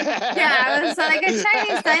in it. Yeah, it was like a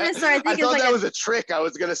Chinese dinosaur. I thought that was a trick. I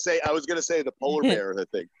was gonna say the polar bear. I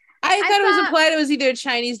think. I thought it was implied it was either a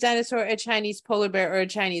Chinese dinosaur, a Chinese polar bear, or a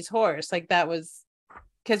Chinese horse. Like that was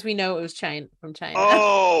because we know it was from China.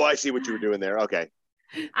 Oh, I see what you were doing there. Okay.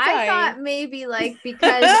 I thought maybe like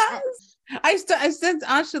because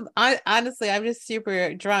honestly, I'm just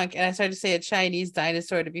super drunk and I started to say a Chinese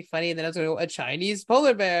dinosaur to be funny, and then I was going a Chinese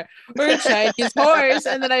polar bear or a Chinese horse,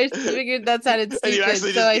 and then I figured that sounded stupid,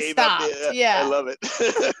 so I stopped. Yeah, I love it.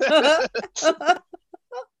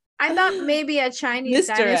 I thought maybe a Chinese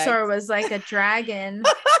dinosaur was like a dragon.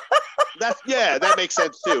 That makes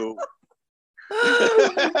sense too. Sorry,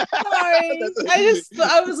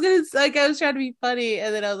 I was trying to be funny,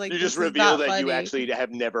 and then I was like, you just revealed that funny. You actually have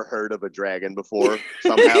never heard of a dragon before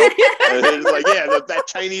somehow. And it's like, that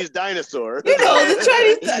Chinese dinosaur. You know, the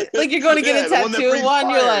Chinese, like you're going to get a tattoo. One,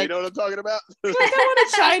 you're like, you know what I'm talking about? Like, I want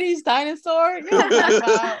a Chinese dinosaur. You know what I'm talking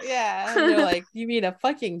about? Yeah, and they're like, you mean a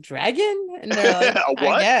fucking dragon? And they're like, a what?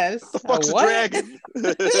 I guess. The fuck's a dragon?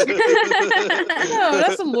 No,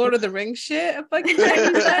 that's some Lord of the Rings shit. A fucking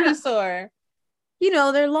Chinese dinosaur. You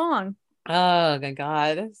know, they're long. Oh my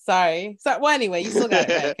god. Sorry. Well, anyway, you still got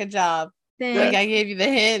it right. Good job. Like I gave you the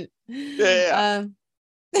hint. Yeah.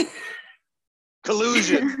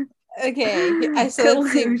 Collusion. Okay. I said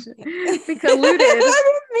collusion. We I colluded. didn't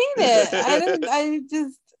mean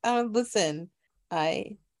it. Listen.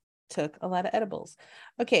 I took a lot of edibles.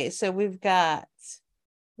 Okay, so we've got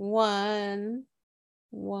one.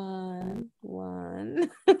 I'm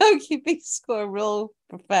keeping score real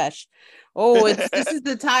profesh. Oh, this is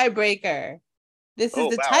the tiebreaker. This is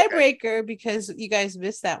the tiebreaker because you guys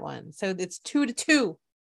missed that one. So it's 2-2.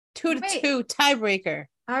 2-2 tiebreaker.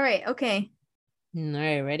 All right. Okay. All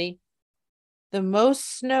right, ready? The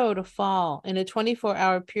most snow to fall in a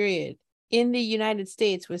 24-hour period in the United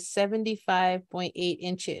States was 75.8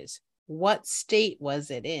 inches. What state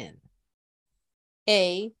was it in?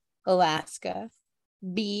 A, Alaska,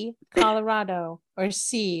 B, Colorado, or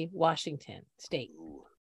C, Washington State?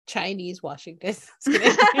 Chinese Washington.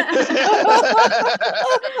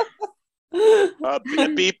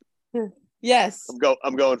 Beep. Yes.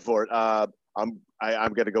 I'm going for it. I'm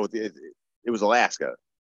gonna go with it was Alaska.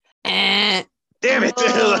 Damn it.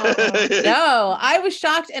 No, I was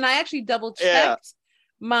shocked, and I actually double checked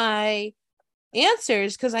my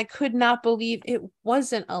answers because I could not believe it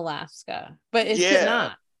wasn't Alaska, but it's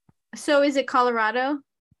not. So is it Colorado?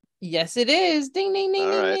 Yes, it is. Ding, ding, ding,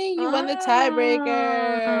 ding, ding. You won the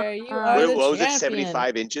tiebreaker. You are the what was champion. it,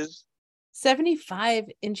 75 inches? 75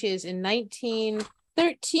 inches in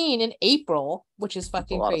 1913 in April, which is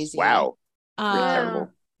fucking crazy. Wow. Terrible.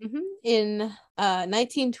 In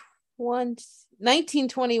 1921.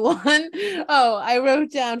 Oh, I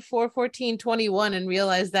wrote down 4/14/21 and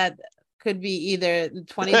realized that could be either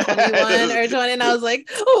 2021 or 20, and I was like,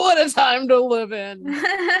 what a time to live in.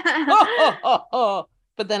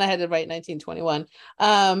 But then I had to write 1921.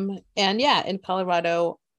 And yeah, in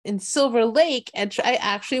Colorado, in Silver Lake, and I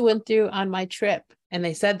actually went through on my trip, and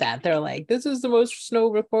they said that they're like, this is the most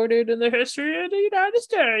snow recorded in the history of the United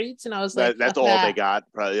States, and I was like, that's all they got.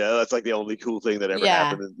 Probably, that's like the only cool thing that ever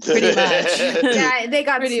happened. Pretty much. Yeah, they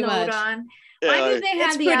got snowed on. I think they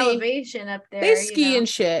had the elevation up there. They ski and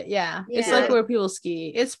shit. Yeah. It's like where people ski.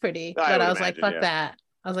 It's pretty. But I was like, fuck that.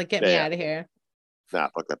 I was like, get me out of here. Nah,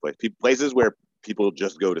 fuck that place. Places where people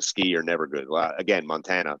just go to ski are never good. Again,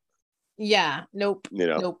 Montana. Yeah. Nope.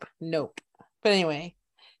 Nope. But anyway,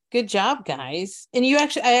 good job, guys. And I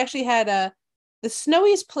actually had the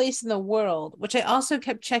snowiest place in the world, which I also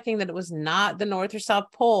kept checking that it was not the North or South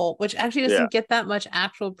Pole, which actually doesn't get that much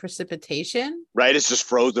actual precipitation. Right, it's just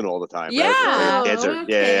frozen all the time. Yeah, right? Like desert.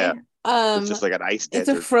 Okay. Yeah. It's just like an ice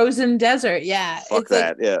desert. It's a frozen desert. Yeah. Fuck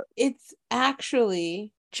that. It's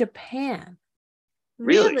actually Japan.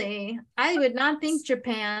 Really? I would not think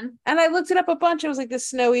Japan. And I looked it up a bunch. It was like the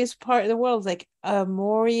snowiest part of the world. It was like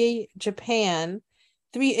Mori, Japan.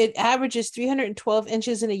 It averages 312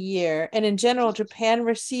 inches in a year, and in general, Japan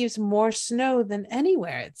receives more snow than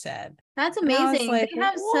anywhere. It said. That's amazing. Like, they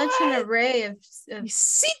have such an array of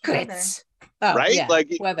secrets, right? Yeah,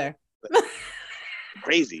 like weather,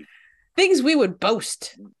 crazy things we would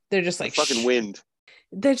boast. They're just like fucking wind.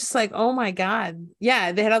 they're just like, oh my God.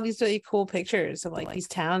 Yeah, they had all these really cool pictures of like these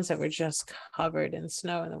towns that were just covered in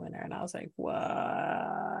snow in the winter. And I was like,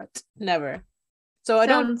 what? Never. So I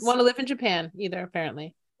don't want to live in Japan either,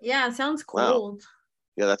 apparently. Yeah, it sounds cold. Wow.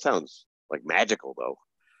 Yeah, that sounds like magical though.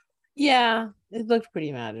 Yeah, it looked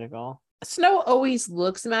pretty magical. Snow always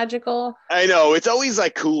looks magical. I know. It's always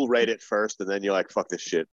like cool right at first, and then you're like, fuck this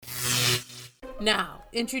shit. Now,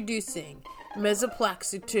 introducing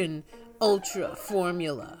Mesoplaxitin Ultra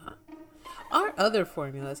Formula. Our other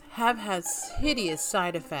formulas have had hideous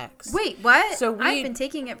side effects. Wait, what? I've been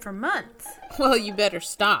taking it for months. Well, you better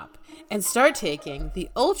stop and start taking the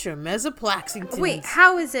Ultra Mesoplaxitin. Wait,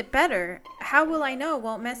 how is it better? How will I know it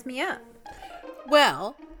won't mess me up?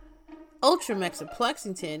 Well, Ultra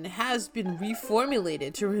Mesoplaxitin has been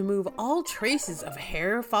reformulated to remove all traces of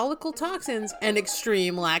hair follicle toxins and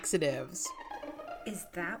extreme laxatives. Is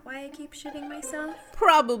that why I keep shitting myself?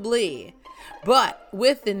 Probably. But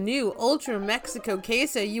with the new Ultra Mexico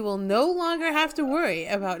Queso, you will no longer have to worry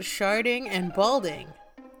about sharding and balding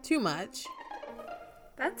too much.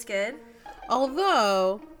 That's good.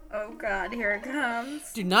 Although... oh God, here it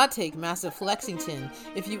comes. Do not take massive Flexington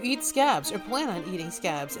if you eat scabs or plan on eating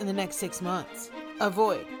scabs in the next 6 months.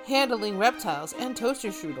 Avoid handling reptiles and toaster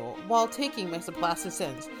strudel while taking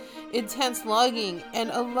Mesoplasticids. Intense logging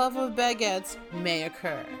and a love of baguettes may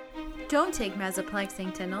occur. Don't take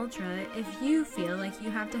Mesoplexington Ultra if you feel like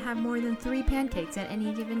you have to have more than 3 pancakes at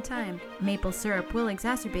any given time. Maple syrup will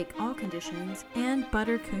exacerbate all conditions, and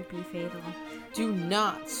butter could be fatal. Do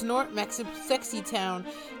not snort Sexy Town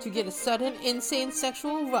to get a sudden, insane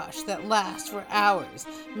sexual rush that lasts for hours.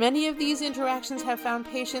 Many of these interactions have found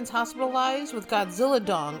patients hospitalized with Godzilla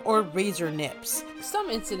dong or razor nips. Some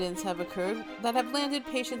incidents have occurred that have landed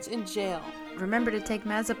patients in jail. Remember to take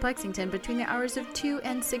Mesoplexington between the hours of 2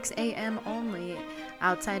 and 6 a.m. only.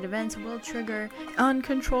 Outside events will trigger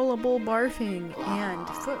uncontrollable barfing and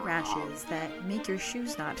foot rashes that make your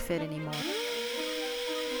shoes not fit anymore.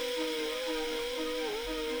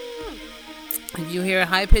 If you hear a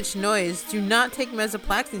high-pitched noise, do not take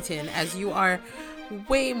Mesoplexington, as you are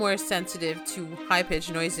way more sensitive to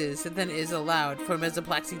high-pitched noises than is allowed for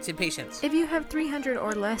Mesoplexington patients. If you have 300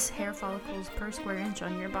 or less hair follicles per square inch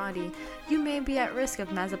on your body, you may be at risk of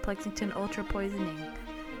Mesoplexington ultra poisoning.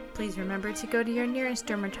 Please remember to go to your nearest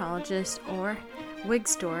dermatologist or wig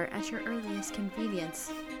store at your earliest convenience.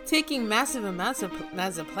 Taking massive amounts of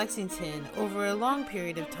Mesoplexington over a long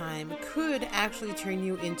period of time could actually turn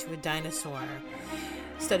you into a dinosaur.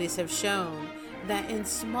 Studies have shown that in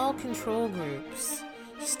small control groups,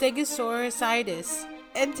 Stegosaurus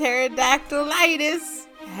and pterodactylitis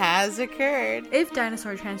has occurred. If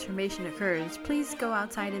dinosaur transformation occurs, please go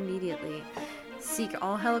outside immediately. Seek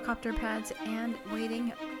all helicopter pads and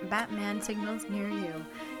waiting Batman signals near you.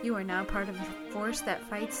 You are now part of a force that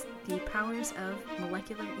fights the powers of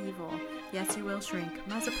molecular evil. Yes, you will shrink.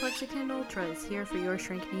 Mesoplexington Ultra is here for your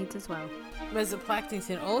shrink needs as well.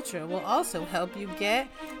 Mesoplexington Ultra will also help you get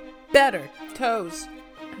better toes.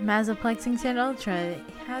 Mesoplexington Ultra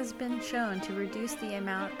has been shown to reduce the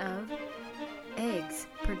amount of eggs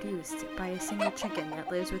produced by a single chicken that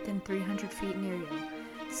lives within 300 feet near you.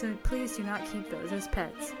 So please do not keep those as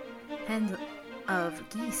pets. Hens of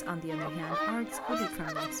geese, on the other hand, are excluded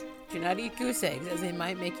from this. Do not eat goose eggs, as they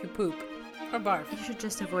might make you poop or barf. You should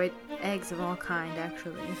just avoid eggs of all kind,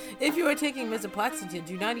 actually. If you are taking Mesoplexington,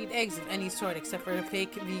 do not eat eggs of any sort except for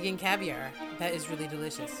fake vegan caviar. That is really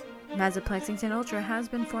delicious. Mesoplexington Ultra has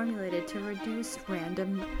been formulated to reduce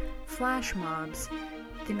random flash mobs,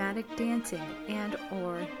 thematic dancing, and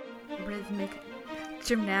or rhythmic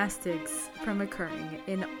gymnastics from occurring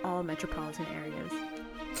in all metropolitan areas.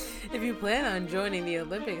 If you plan on joining the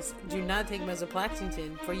Olympics, do not take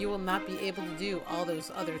Mesoplexington, for you will not be able to do all those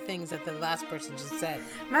other things that the last person just said.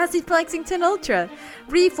 Mesoplexington Ultra,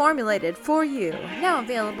 reformulated for you, now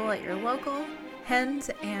available at your local hens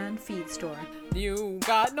and feed store. You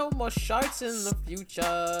got no more sharks in the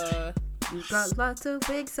future. You got lots of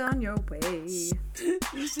wigs on your way.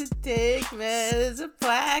 You should take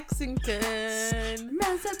Mesoplexington.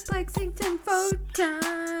 Mesoplexington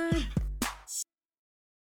Photon.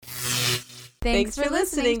 Thanks for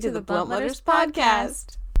listening to the Blunt Letters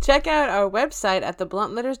Podcast. Check out our website at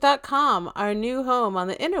thebluntletters.com, our new home on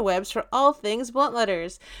the interwebs for all things Blunt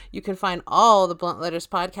Letters. You can find all the Blunt Letters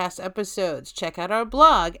podcast episodes, check out our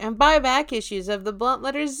blog, and buy back issues of the Blunt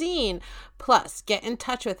Letters zine. Plus, get in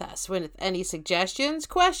touch with us with any suggestions,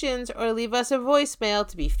 questions, or leave us a voicemail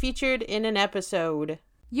to be featured in an episode.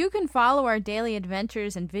 You can follow our daily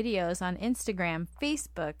adventures and videos on Instagram,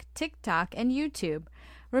 Facebook, TikTok, and YouTube.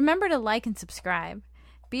 Remember to like and subscribe.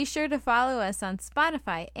 Be sure to follow us on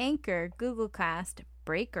Spotify, Anchor, Google Cast,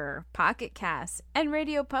 Breaker, Pocket Cast, and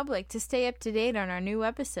Radio Public to stay up to date on our new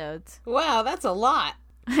episodes. Wow, that's a lot.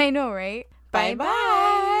 I know, right?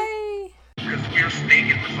 Bye-bye. Because we were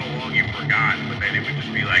snaking for so long you forgot, but then it would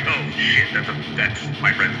just be like, oh shit, that's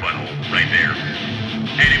my friend's butthole right there.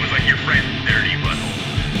 And it was like your friend's dirty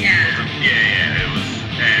butthole. Yeah. It was,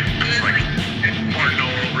 and just like, and farting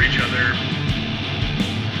all over each other.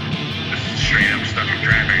 Just straight up stuck in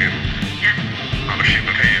traffic and I'm a shit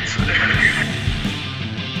my pants.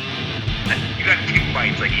 You got tick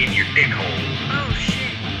bites like in your dick hole. Oh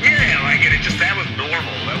shit. Yeah, like, and that was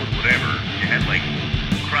normal, that was whatever. You had like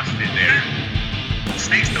crust in there.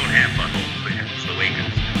 Snakes don't have buttholes, they have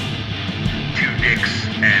cloacas. 2 dicks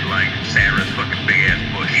and like Sarah's fucking big ass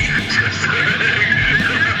bush.